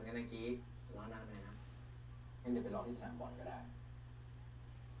ส่วนกันเมื่อกี้รอนานเลยนะ งั้นเดี๋ยวไปรอที่สนามบอลก็ได้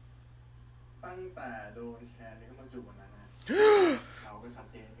ตั้งแต่โดนแคนนี่ก็มาจูบวันนั้นนะ เราก็ชัด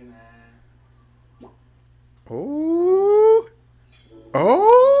เจนขึ้นนะ Oh.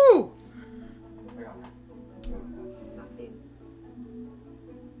 Oh. ไปก่อนนะ นักติด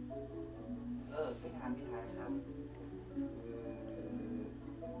พี่ทานพี่ไทยครับ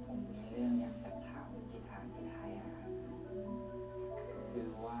ผมมีเรื่องอยากจะถามพี่ทานพี่ไทยอะครับคือ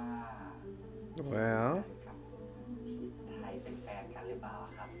ว่า Well. กับพี่ไทยเป็นแฟนกันหรือเปล่า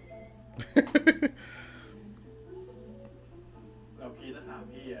ครับ แล้วพี่จะถาม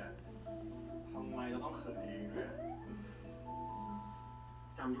พี่อะทำไมเราต้องเขินเองด้วยอะ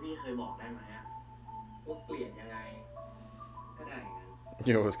จำที่พี่เคยบอกได้ไหมอะว่าเกลียดยังไง ก็ได้อย่างนั้น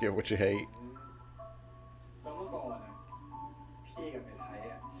You always get what you hate. แล้วเมื่อก่อนอะพี่กับไอ้ไทย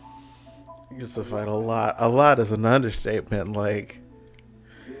อะ You used to fight a lot. A lot is an understatement. Like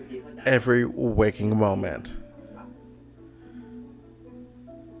คือพี่เข้าใจ every waking moment, ครับ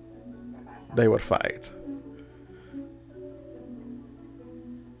บ๊ายบายครับ they would fight.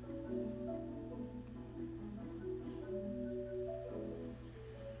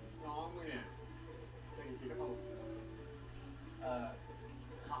 น้องมึงเนี่ยเจออีกทีก็ตลก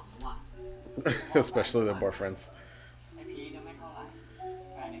ขำว่ะ Especially their boyfriends. ไอพีก็ไม่เท่าไหร่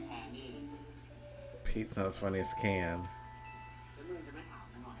แฟนในแคนนี่ Pete's not as funny as Can. แล้วมึงจะไม่ถาม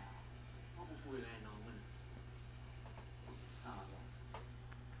มันหน่อยอะว่ากูคุยอะไรกับน้องมันถามอะไร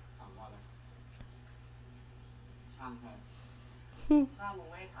ถามว่าอะไร ช่างเถอะถ้ามึง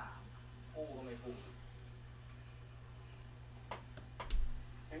ไม่ถามกูก็ไม่พูด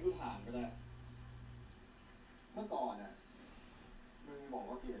งั้นกูถามก็ได้ เมื่อก่อนอะมึงบอก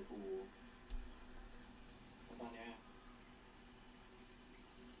ว่าเกลียดกูแต่ตอนเนี้ย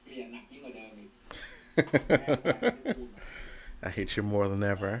เปลี่ยนหนักยิ่งกว่าเดิมอีก แม่งใส่ไม่พูด I hate you more than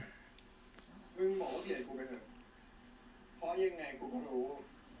ever. มึงบอกว่าเกลียดกูไปเถอะเพราะยังไงกูก็รู้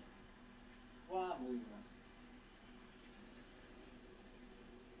ว่ามึงอะ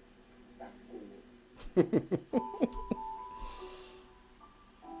แต่กู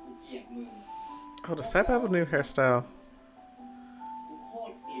กูเกลียดมึง Oh, does Sap have a new hairstyle? กูโค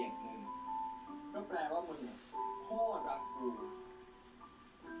ตรเกลียดมึง ก็แปลว่ามึงอะโคตรรักกู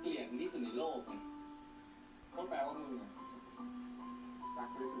เกลียดมึงที่สุดในโลกเลย ก็แปลว่ามึงอะรัก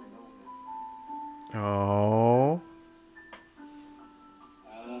กูที่สุดในโลกเลย Oh.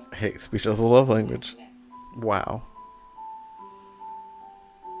 Hate speech as a love language. Wow.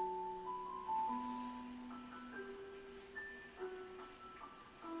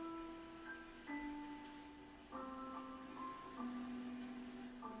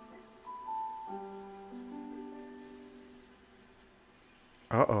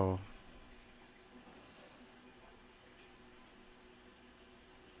 Uh-oh.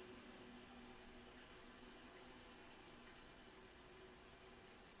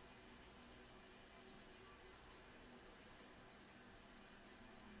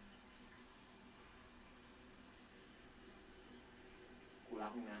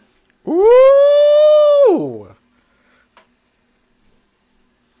 Ooh!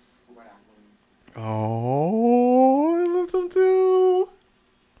 Oh, I love them too.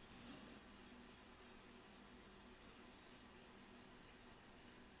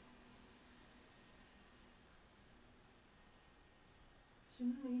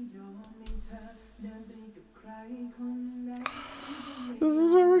 This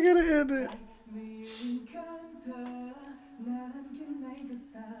is where we're gonna end it.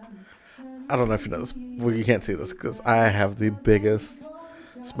 I don't know if you know this. Well, you can't see this because I have the biggest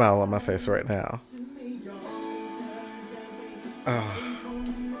smile on my face right now.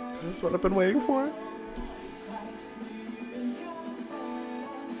 This is what I've been waiting for.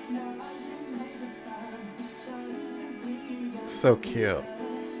 So cute.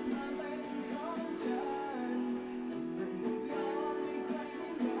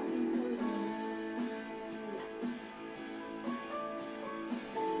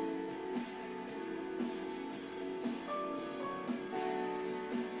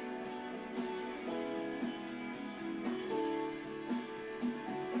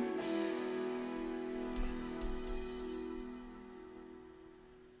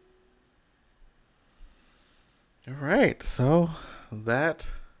 All right, so that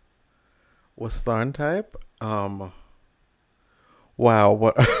was Tharn Type. Wow,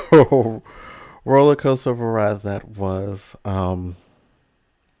 what roller coaster of a ride that was.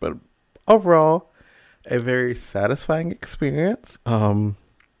 But overall, a very satisfying experience. Man,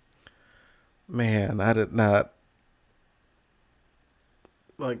 I did not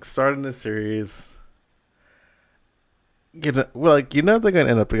like starting the series. They're gonna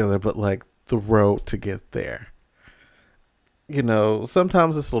end up together, but like the road to get there.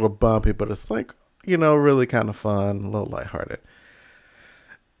 Sometimes it's a little bumpy, but it's like, really kind of fun, a little lighthearted.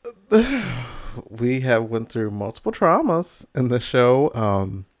 We have went through multiple traumas in the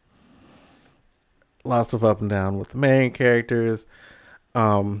show. Lots of up and down with the main characters.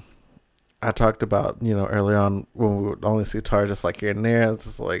 I talked about, early on when we would only see Tar just like here and there. It's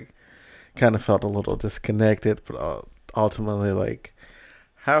just like, kind of felt a little disconnected, but ultimately, like,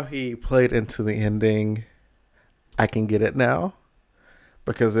 how he played into the ending, I can get it now,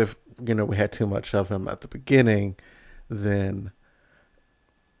 because if we had too much of him at the beginning, then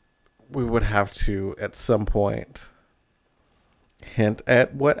we would have to at some point hint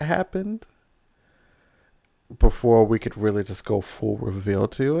at what happened before we could really just go full reveal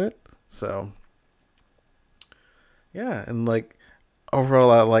to it. So yeah, and like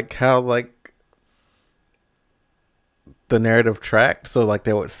overall, I like how like the narrative tracked. So like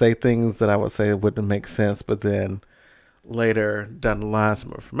they would say things that I would say wouldn't make sense, but then later down the line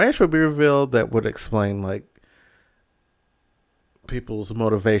some information would be revealed that would explain like people's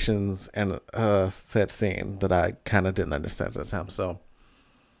motivations and said scene that I kind of didn't understand at the time. So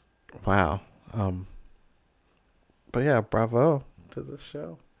wow. But yeah, bravo to the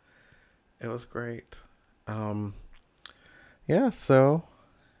show. It was great. Yeah, so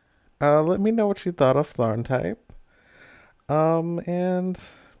let me know what you thought of Tharn Type. And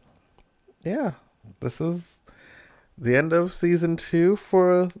yeah, this is the end of season 2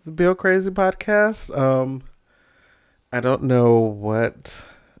 for the Bill Crazy podcast. I don't know what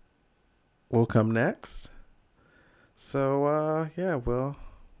will come next. So yeah, we'll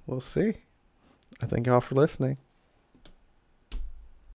see. I thank y'all for listening.